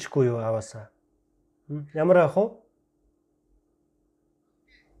ичгүй юу аваасаа. Ямар аах вэ?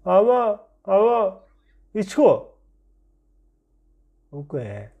 Аваа ичгүй.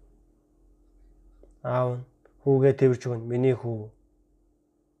 Үгүй. Аав хүүгээ тэрж өгнө. Миний хүү.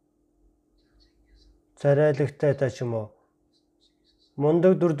 Царайлагтай та ч юм уу.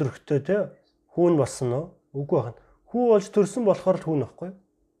 Мундаг дүр төрхтэй те хүүн болсон уу? Үгүй байна. Хүү болж төрсөн болохоор л хүүн байхгүй.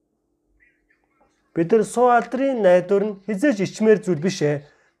 Бид нар суу алдрын найдвар нь хизээж ичмээр зүйл биш ээ.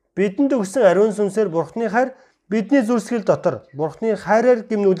 Бидэнд өгсөн ариун сүнсээр Бурхны хайр бидний зүрсгэл дотор Бурхны хайраар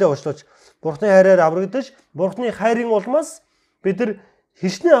гимнүүлээ уучлуулж, Бурхны хайраар аврагдаж, Бурхны хайрын улмаас бид нар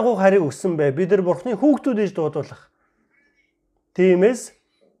хичнээн агуу хайрыг өгсөн бай. Бид нар Бурхны хүүхдүүд гэж дуудуулах. Тиймээс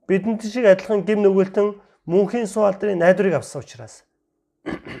бидэнд шиг адилхан гим нүгэлтэн мөнхийн суу алдрын найдварыг авсан учраас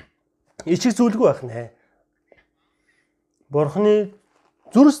ичиг зүйлгүй байх нэ. Бурхны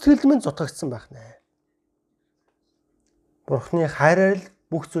зүрх сэтгэл минь зутгагдсан байх нэ. Бурхны хайраар л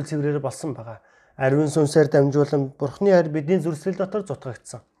бүх зүйл цэврээр болсон байгаа. Ариун сүнсээр дамжуулан Бурхны хайр бидний зүрх сэтгэл дотор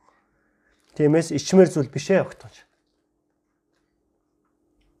зутгагдсан. Тиймээс ичмэр зүйл биш ээ огтонч.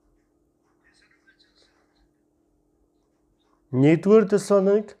 Нэгдүгээр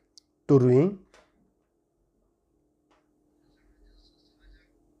Тесалоник 4-ийн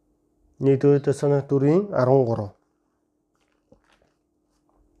Нэгдүгээр Тесалоник 4:13.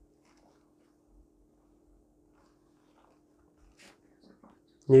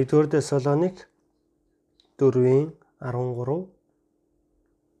 Нэгдүгээр Тесалоник 4:13.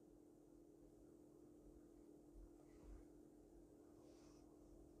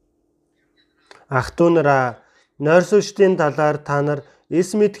 Ах トゥ нараа, нойрсогчдын талаар та нар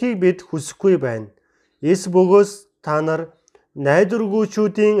эс мэдхийг бид хүсэхгүй байна. Эс бөгөөс та нар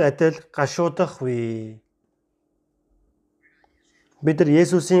найдваргүйчүүдийн адил гашуудах вэ. Бид нар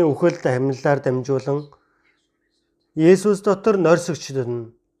Есүсийн үхэлд амьлалаар дамжуулан Есүс дотор нойрсогчдод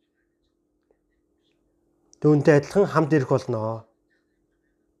нь түүнтэй адилхан хамт ирэх болно.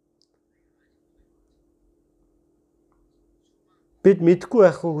 Бид мэдгүй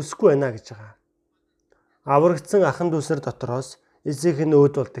байх хүсэхгүй байна гэж байгаа. Аврагдсан ахын дүүсэр дотроос эцэг нь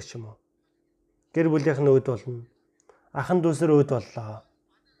өөд болдог ч юм уу. Гэр бүлийнх нь өөд болно. Ахын дүүсэр өөд боллоо.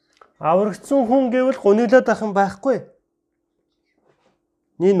 Аврагдсан хүн гэвэл гуниглаад ахын байхгүй.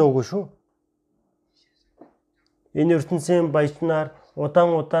 Нэг нүггүй шүү. Энэ ертөнцийн баячнаар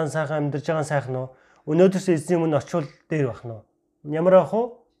удаан сайхан амьдарч байгаа сайхан уу? Өнөөдөрс эзний өмнө очивол дээр бах нь. Ямар ах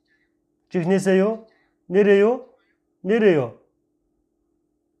уу? Чихнээсээ юу? Нэрээ юу? Нэрээ юу?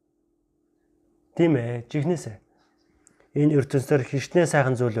 Тийм ээ, чихнээсээ. Энэ ертөнцөөр хичнээн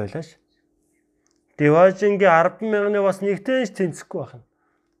сайхан зүйл байлаач. Деважингийн 10,000-ны бас нэгтэн ч тэнцэхгүй байна.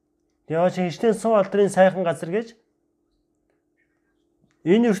 Деважин хичнээн суу алдрын сайхан газар гэж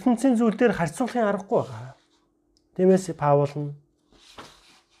энэ ертөнцийн зүйл дээр харьцуулахын аргагүй байгаа. Тиймээс Паул нь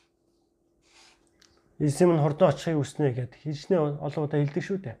эзэм нь хурдан очихыг хүснэ гэд хичнээн олон удаа хэлдэг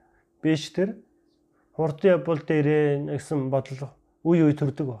шүү дээ. Биш тэр хурдан явбал дээрээ гэсэн бодол үе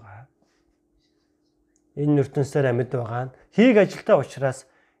төрдөг байгаа. Энэ ертөнцөөр амьд байгаа нь хийг ажилтаа учраас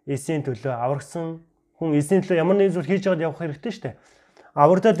эзэн төлөө аврагсан хүн эзэн төлөө ямар нэгэн зүйл хийж байгаад явах хэрэгтэй шүү дээ.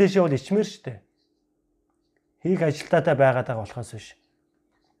 Аврагдаад дэшээ бол ичмэр шүү дээ. Хийг ажилтаатай байгаад байгаа болохоос биш.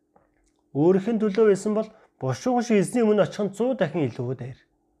 Өөрийнх нь төлөө байсан бол бошгон шиг эзний өмнө очих нь 100 дахин илүү дээр.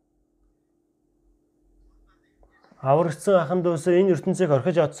 Аврагдсан ахын дүүсээ энэ ертөнцийг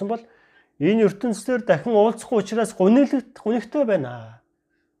орхиж одсон бол энэ ертөнцээр дахин уулзахгүй учраас гунигтай байна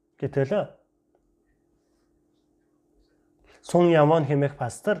гэтэлээ. Сун яман хэмээх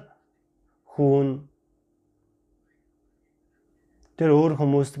пастор хүн тэр өөр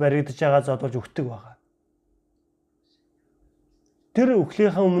хүмүүст баригдаж байгаа зодолж өгдөг байгаа. Тэр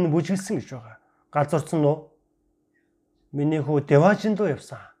өглийнхаа өмнө бүжгэлсэн гэж байгаа. Галзуурсан уу? Миний хүү деважин руу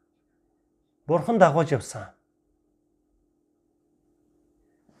явсан. Бурхан дагуулж явсан.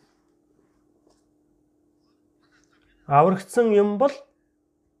 Аврагдсан юм бол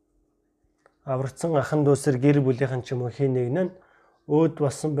аврагдсан ахын дүүсэр гэр бүлийнхэн ч юм уу хин нэгэн нь өөд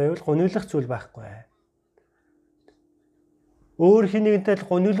болсон байвал гуниглах зүйл байхгүй. Өөр хин нэгэнтэй л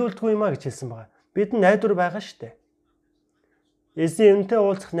гуниглуулдгүй юм а гэж хэлсэн байгаа. Бид найдвар байгаа шүү дээ. Эзэн юмтай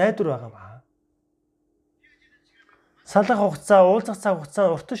уулзах найдвар байгаа маа. Салах хугацаа, уулзах цаг хугацаа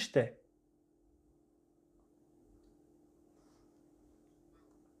урт шүү дээ.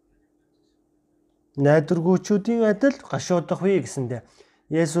 Найдваргүйчүүдийн адил гашуудах вэ гэсэндэ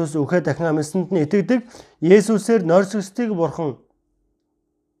Есүс үхээ дахин амьсанд нь итгэдэг Есүсээр нойрсогчдыг бурхан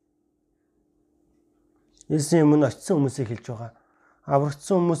эзэн өмнө очисон хүмүүсийг хэлж байгаа.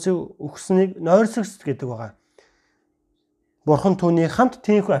 Аврагдсан хүмүүсийг үхснийг нойрсогчд гэдэг байгаа. Бурхан түүний хамт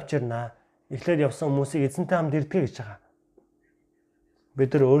тийхүү авчирнаа. Эхлээд явсан хүмүүсийг эзэнтэй хамт ирдэг гэж байгаа.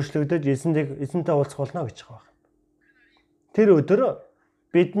 Бид нар өөрчлөгдөж эзэнтэй уулзах болно гэж байгаа. Тэр өдөр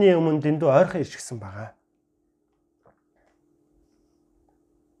бидний өмнө дэндүү ойрхон ирчихсэн байгаа.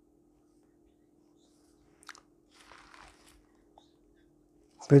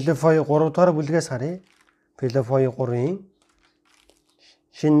 Филиппои 3 дугаар бүлгээс харъя. Филиппои 3-ын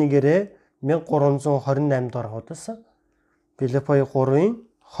шинэ нэрээр 1328 дугаар хуудас. Филиппои 3-ын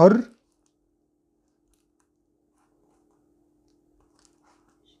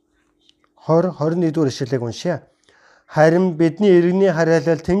 21 дугаар ишлэгийг уншъя. Харин бидний иргэний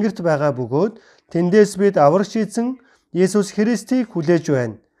харайлал тэнгэрт байгаа бөгөөд тэндээс бид аврагч эзэн Есүс Христийг хүлээж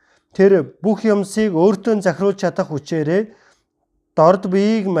байна. Тэр бүх юмсыг өөртөө захируулж чадах хүчээрээ дорд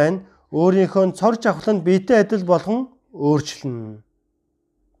биеийг мань өөрийнхөө цор жавхланд биетэй адил болгон өөрчлөнө.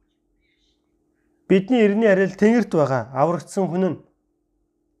 Бидний иргэний харайлал тэнгэрт байгаа аврагдсан хүн нь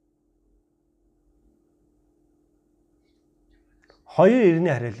хоёр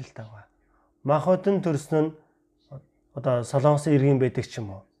иргэний харайлалтай байгаа. Махбодон төрсөн нь одоо Солонгосын иргэн байдаг ч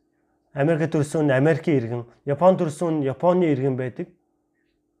юм уу. Америк төрсөн нь Америкийн иргэн, Япон төрсөн нь Японы иргэн байдаг.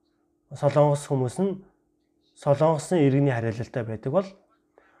 Солонгос хүмүүс нь Солонгосын иргэний харайлалтай байдаг бол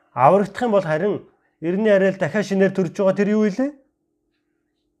аврагдах юм бол харин иргэний харайлал дахиад шинээр төрж байгаа тэр юу вэ?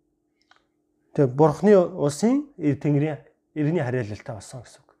 Тэгээ Бурхны улсын Тэнгэрийн иргэний харьяалалтай болсон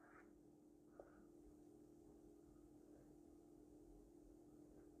гэсэн үг.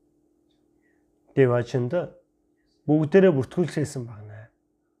 Дэважинд бүгдээрээ бүртгүүлсэн байна.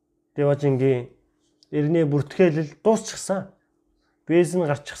 Дэважингийн иргэний бүртгээлэл дуусчихсан. Бээс нь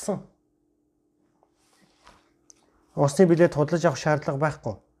гарчихсан. Усны билет худалдаж авах шаардлага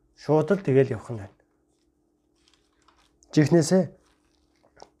байхгүй. Шууд л тэгэл явах нь байна. Жихнээсээ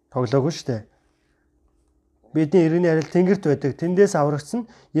тоглоогүй шүү дээ. Бидний иргэний харьяал Тэнгэрт байдаг. Тэндээс аврагдсан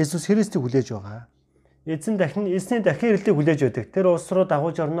Есүс Христийг хүлээж байгаа. Эзэн эзний дахин ирэлтийг хүлээж байдаг. Тэр улс руу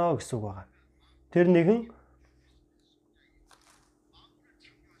дагуулж орно гэсэн үг байгаа. Тэр нэгэн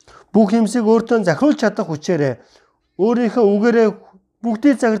бүх юмсыг өөртөө захируулж чадах хүчээрээ өөрийнхөө үгээрээ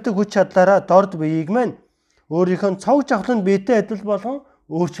бүгдийг загнадаг хүч чадлаараа дорд биеийг маань өөрийнхөө цог жавхланд биетэй адил болгон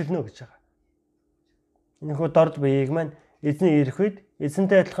өөрчилнө гэж байгаа. Энэхүү дорд биеийг маань эзний ирэх үед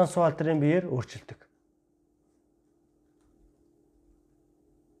эзэнтэй адилхан суу алдрын биеэр өөрчилдөг.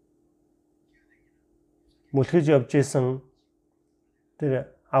 Мүлхэж явж исэн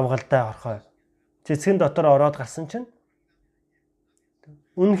тэр авгалтай орхой цэцгэн дотор ороод гарсан чинь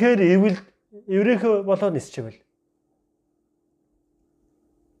үнэхээр эврээх болоод нисчихвэл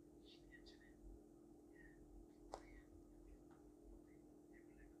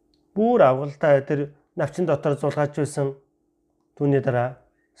бүр авгалтай тэр навчин дотор зулгааж байсан түүний дараа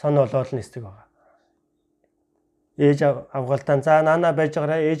сонь олоод нисдэг байгаа. Ээж авгалтаа за наана байж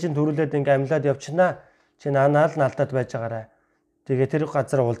байгаараа ээж нь төрүүлээд ингээм амьлаад явчихнаа. Чи наанаа л наалтад байж байгаарай. Тэгээ тэр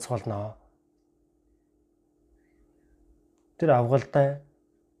газар уулзах болно. Тэр авгалтай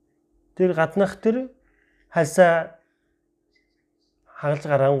тэр гаднах тэр хальсаа хагалж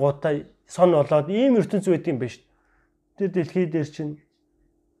гарангуудаа сонь болоод ийм ертөнц байт юм биш. Тэр дэлхий дээр чинь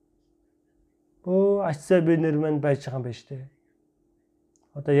ачсаа би нэр мань байж байгаа юм биш үү?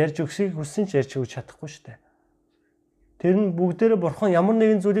 Одоо ярьж өгсөйг хүссэн ч ярьж өгч чадахгүй шүү дээ. Тэр нь бүгдээрээ Бурхан ямар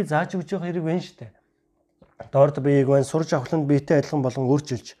нэгэн зүйлийг зааж өгч явах хэрэг байна шүү дээ. Дорд биеийг маань сурж авахланд биетэй адилхан болон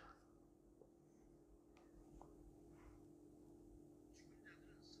өөрчилж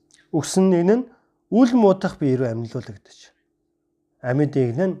үхсэн нэгэн нь үл муудах бие рүү амьлуулагдаж амьд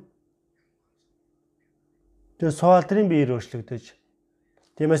нэгэн нь тэр суу алдрын биеэр өөрчлөгдөж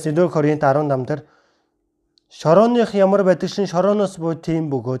тиймээс 1 Коринт 15 дээр шорооных ямар байдаг шин шорооноос буй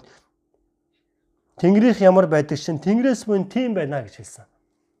тийм бөгөөд Тэнгэрийнх ямар байдаг шин Тэнгэрээс буй тийм байна гэж хэлсэн.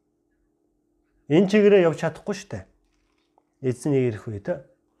 Энэ чигээрээ явж чадахгүй шүү дээ. Эзний ирэх үед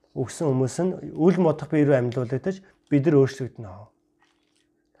үхсэн хүмүүс нь үл модох бие рүү амьлуулагдаж бид нар өөрчлөгдөнө.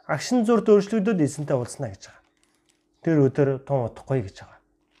 Агшин зурд өөрчлөгдөд эзэнтэй уулзнаа гэж байгаа. Тэр өдөр тун удахгүй гэж байгаа.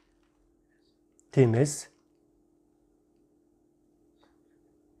 Тиймээс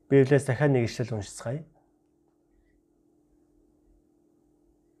Библиэс дахиад нэг ишлэл уншицгаая.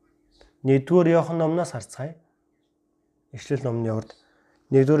 1 Иохан номноос харцгаая. Ишлэл номны урд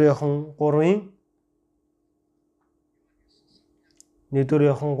 1 Иохан 3-ын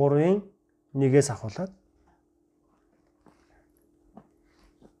 1-ээс ахуулаад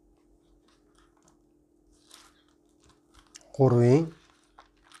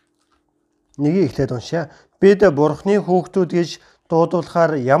нэгийг эхлээд уншаа. Бид Бурхны хүүхдүүд гэж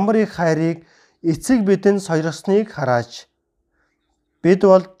дуудуулахаар ямар их хайрыг эцэг бидэнд сойрхсныг хараач. Бид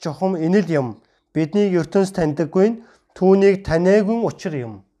бол чухам энэл юм. Биднийг ертөнц таньдаггүй, түүнийг таниагүй учир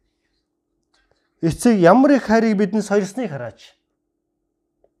юм. Эцэг ямар их хайрыг бидэнд сойрхсныг хараач.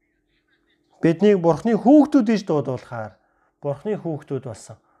 Биднийг Бурхны хүүхдүүд гэж дуудуулахаар Бурхны хүүхдүүд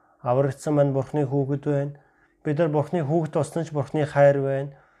болсон. Аврагдсан маань Бурхны хүүхэд байна. Бид нар Бурхны хүүхэд болсон ч Бурхны хайр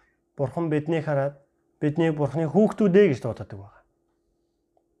байна. Бурхан биднийг хараад биднийг Бурхны хүүхдүүдээ гэж дууддаг байна.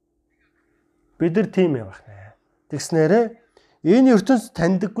 Бид нар тийм юм байна. Тэгснээрээ энэ ертөнц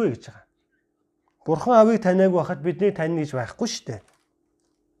таньдаггүй гэж байгаа. Бурхан авыг таниагүй байхад бидний таньна гэж байхгүй шүү дээ.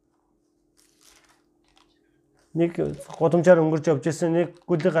 Нэг гудамжаар өнгөрч явж ирсэн нэг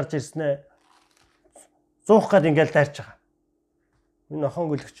гүлэг гарч ирсэн. Зуух гад ингээл дайрч байгаа. Энэ охин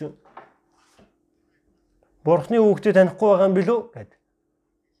гүлэгч Бурхны хүүхдийг танихгүй байгаа юм билүү гэд.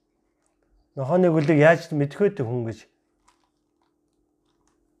 Нохооны гүлэг яаж мэдэх вэ хүн гэж.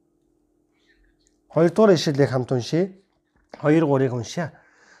 2 дугаар ишлэлийг хамт уншъя. 2-3-ыг уншъя.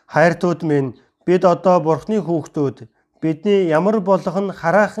 Хайртууд минь бид одоо Бурхны хүүхдүүд бидний ямар болгон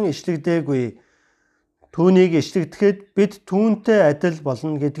хараахан ишлэгдээгүй. Түүнийг ишлэгдэхэд бид түүнтэй адил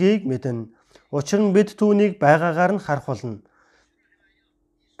болно гэдгийг мэднэ. Учир нь бид түүнийг байгаагаар нь харах болно.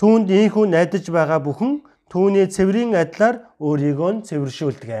 Түүнд ийхүү найдаж байгаа бүхэн түүний цэврийн адилаар өөрийгөө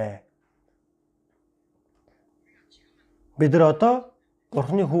цэвэршүүлдэг. Бид нар одоо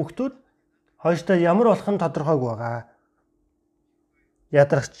Бурхны хүүхдүүд хойштой ямар болох нь тодорхойг байгаа.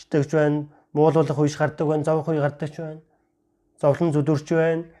 Ядрагчдагч байна, Муулуулах үеж гардаг байна, зовох үе гардаг ч байна. Зовлон зүдүрч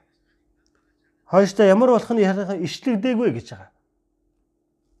байна. Хойштой ямар болох нь ишлэгдээгүй гэж байгаа.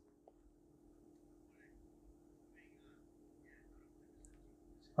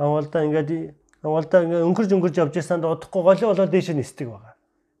 Авалдаа ингээд өнгөрж явж байсанд удахгүй голын болоод дээш нисдэг байгаа.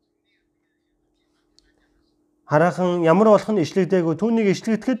 Хараахан ямар болох нь ишлэгдээгүй. Түүнийг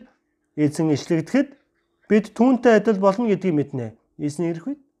ишлэгдэхэд эзэн ишлэгдэхэд бид түүнтэй адил болно гэдгийг мэднэ. Эзний ирэх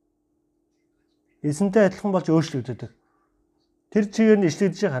үед эзэнтэй адилхан болж өөрчлөгдөдөг. Тэр чигээр нь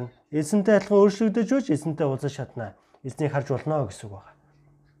ишлэгдэж байгаа нь эзэнтэй адилхан өөрчлөгдөж өгч эзэнтэй уулзах чадна. Эзнийг харж болно гэсэн үг байна.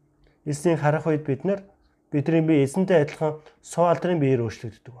 Эзнийг харах үед бидний бие эзэнтэй адилхан суу алдрын биеэр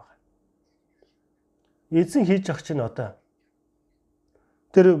өөрчлөгддөг байна. Эзэн хийж явах чинь одоо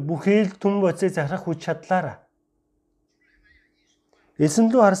тэр бүхий л түн боцыг захирах хүч чадлаараа эзэн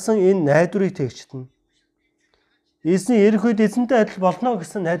лөө харсан энэ найдварыг тэгчтэн. Эзний ирэх үед эзэнтэй адил болно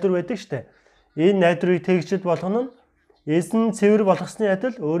гэсэн найдвар байдаг штэ. Энэ найдварыг тэгчд болгоно нь эзэн цэвэр болгосны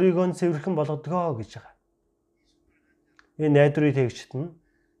адил өөрийгөө цэвэрхэн болгодгоо гэж байгаа. Энэ найдварыг тэгчтэн.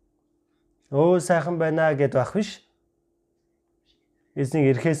 Өө сайхан байна гэд байх биш. Эзний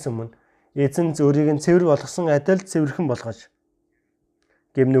ирэхээс өмнө эзэн өөрийг нь цэвэр болгосон адил цэвэрхэн болгож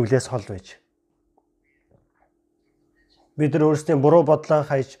гэмнүглээс хол байж. Бид нар өөрсдийн буруу бодлоо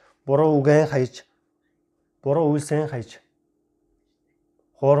хайж, буруу үгэн хайж, буруу үйлсээ хайж,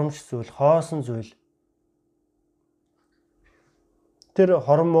 хуурамч зүйл, хоосон зүйл, тэр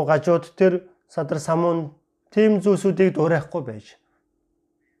хорон муугажууд, тэр садар самуун тийм зүйлсүүдийг дуурайхгүй байж.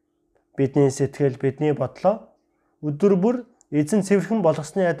 Бидний сэтгэл, бидний бодлоо өдөр бүр эзэн цэвэрхэн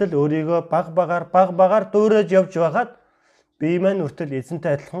болгосны адил өөрийгөө баг багаар дуурайж явж байгаад бие маань үртэл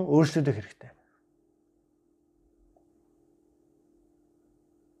эзэнтэй адилхан өөрчлөгдөх хэрэгтэй.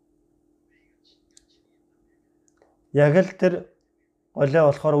 Яг л тэр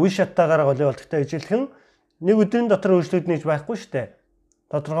голио болохоор үе шаттаагаар голио болдогтой ижилхэн нэг өдрийн дотор өөрчлөгдөн гэж байхгүй шүү дээ.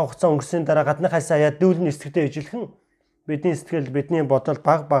 Тодорхой хугацаа өнгөрсөний дараа гадныхаас аяад дүүлэн эсрэхтэй ижилхэн бидний сэтгэл, бидний бодол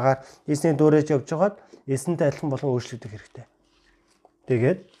баг багаар эзний дуурайж явж байгаад эзэнтэй адилхан болон өөрчлөгдөх хэрэгтэй.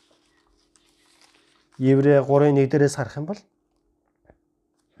 Тэгээд Еврей 3:1 дээрээс харах юм бол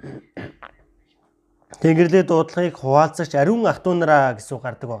Тэнгэрлэг дуудлагыг хуваалцагч ариун ах トゥ нараа гэсэн үг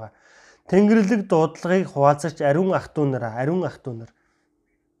гардаг байгаа. Тэнгэрлэг дуудлагыг хуваалцагч ариун ах トゥ нар.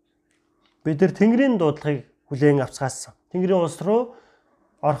 Бид нар Тэнгэрийн дуудлагыг хүлээн авцгаасан. Тэнгэрийн улс руу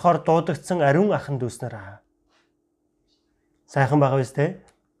орохоор дуудагдсан ариун ахын дүүс нараа. Сайхан байгаа биз дээ?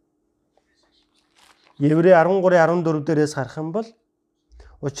 Еврей 13:14 дээрээс харах юм бол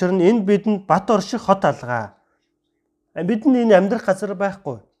учир нь энд бидэнд бат орших хот алгаа. Бидэнд энэ амьдрах газар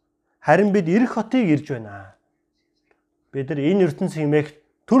байхгүй. Харин бид ирэх хотыг ирж байна. Бид нар энэ ертөнц хэмээх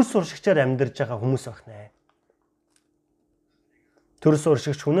төрс уршигчаар амьдарж байгаа хүмүүс байна. Төрс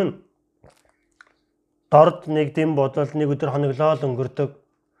уршигч хүн нь дорд нэг дэм бодолд нэг өдөр хоноглоод өнгөрдөг.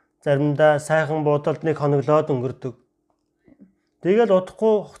 Заримдаа сайхан бодолд нэг хоноглоод өнгөрдөг. Тэгэл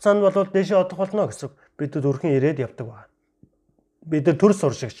удахгүй хугацаанд болвол дээшээ одох болно гэсэн. Бид төрхөн ирээд явдаг байна. Бид нар төрс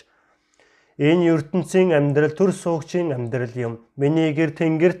уршигч. Энэ ертөнцийн амьдрал төрс суугчийн амьдрал юм. Миний гэр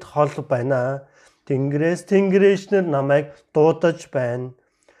тэнгэрт хол байна. Тэнгэрээс тэнгэрээчнэр намайг дуудаж байна.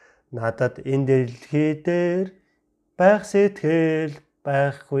 Надад энэ дэлхий дээр байх сэтгэл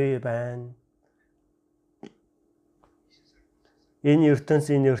байхгүй байна. Энэ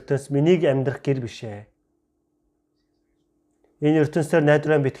ертөнц миний амьдрах гэр биш ээ. Энэ ертөнцээр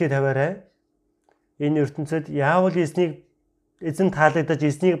найдвараа битгий тавиарай. Энэ ертөнцид яавал эзэн таалагдаж,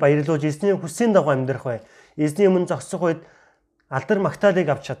 эзнийг баярлуулж, эзний хүслийн дагуу амьдрах бай. Эзний өмнө зогсох үед алдар магтаалыг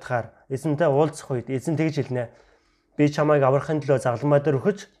авч чадхаар, эзэнтэй уулзах үед эзэн тэгж хэлнэ. Би чамайг аврахын төлөө загламаа дээр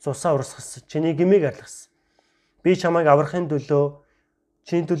өгч цусаа урсгасан. Чиний гмийг арилгасан. Би чамайг аврахын төлөө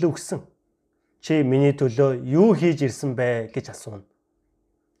чиний төлөө үхсэн. Чи миний төлөө юу хийж ирсэн бэ гэж асууна.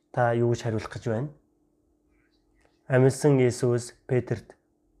 Та юу гэж хариулах гэж байна? Амьдсан Есүс Петрт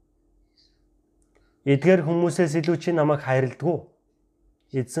эдгээр хүмүүсээс илүү чи намайг хайрладгүй.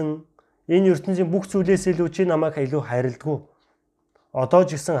 Эзэн энэ ертөнцийн бүх зүйлээс илүү чи намайг илүү хайрладгүй. Одоо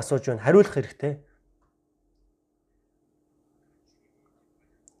ч гэсэн асууж байна. Хариулах хэрэгтэй.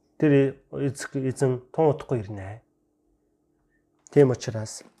 Тэр эзэн тун утахгүй ирнэ. Тийм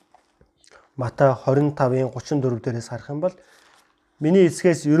учраас Матай 25:34 дээрээс харах юм бол миний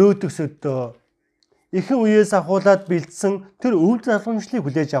эцгээс өрөөдөх сөдөө ихэн үеэс ахуулаад бэлдсэн тэр өв залгамжлыг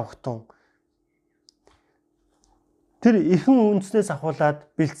хүлээж авах тун. Тэр ихэн үндснээс ахуулаад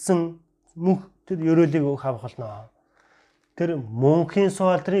бэлдсэн мөнх тэр өрөөлийг авах болно. Тэр мөнхийн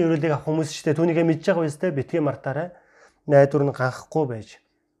суу алдрын өрөөлийг авах хүмүүс ч тийм түүнийгээ мэдж байгаа биз дээ. Битгий мартаарай. Найдвар нь ганхахгүй байж.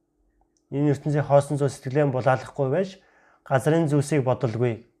 Энэ ертөнцийн хоосон зүй сэтгэлээ булаалахгүй байж газрын зүйлсийг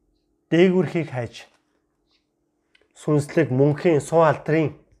бодолгүй. дээгүрхийг хайж сүнслэг мөнхийн суу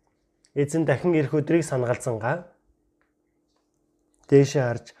алдрын эзэн дахин ирэх өдрийг санагалзангаа дээшээ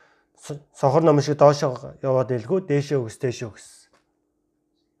харж сохор ном шиг доошоо яваад илгүү дээшээ өгс.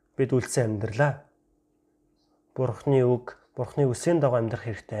 Бид үлдсэн амьдралаа. Бурхны үг, Бурхны үсгийн дагуу амьдрах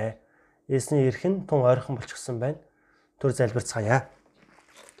хэрэгтэй. Эзний ирэх нь тун ойрхон болчихсон байна. Түр залбирцгаая.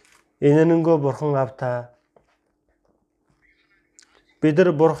 Энэнэнгөө Бурхан аав та бид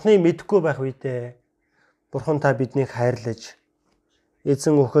нар Бурхныг мэдэхгүй байх үедээ Бурхан та биднийг хайрлаж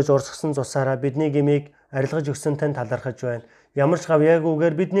эзэн өгөхөж урсгасан цусаараа бидний гмийг арилгаж өгсөн тань талархаж байна. Ямар ч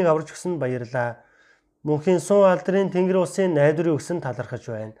гавьяагүйгээр биднийг аварж өгсөн баярлаа. Мөнхийн суу алдрын тэнгэр усын найдварыг өгсөн талархаж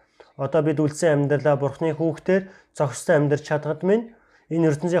байна. Одоо бид үлдсэн амьдралаа Бурхны хүүхдээр зохистой амьдрч чадхад минь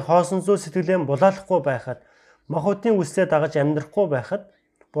энэ ертөнцийн хоосон зүйл сэтгэлээ булаалахгүй байхад махуудын үслээ дагаж амьдрахгүй байхад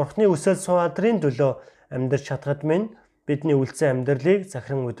Бурхны үсэл суу алдрын төлөө амьдрч чадхад минь бидний үлдсэн амьдралыг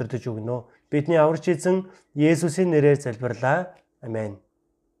захиран удирдах өгнө. Бидний аварч эзэн Есүсийн нэрээр залбирлаа. Амен.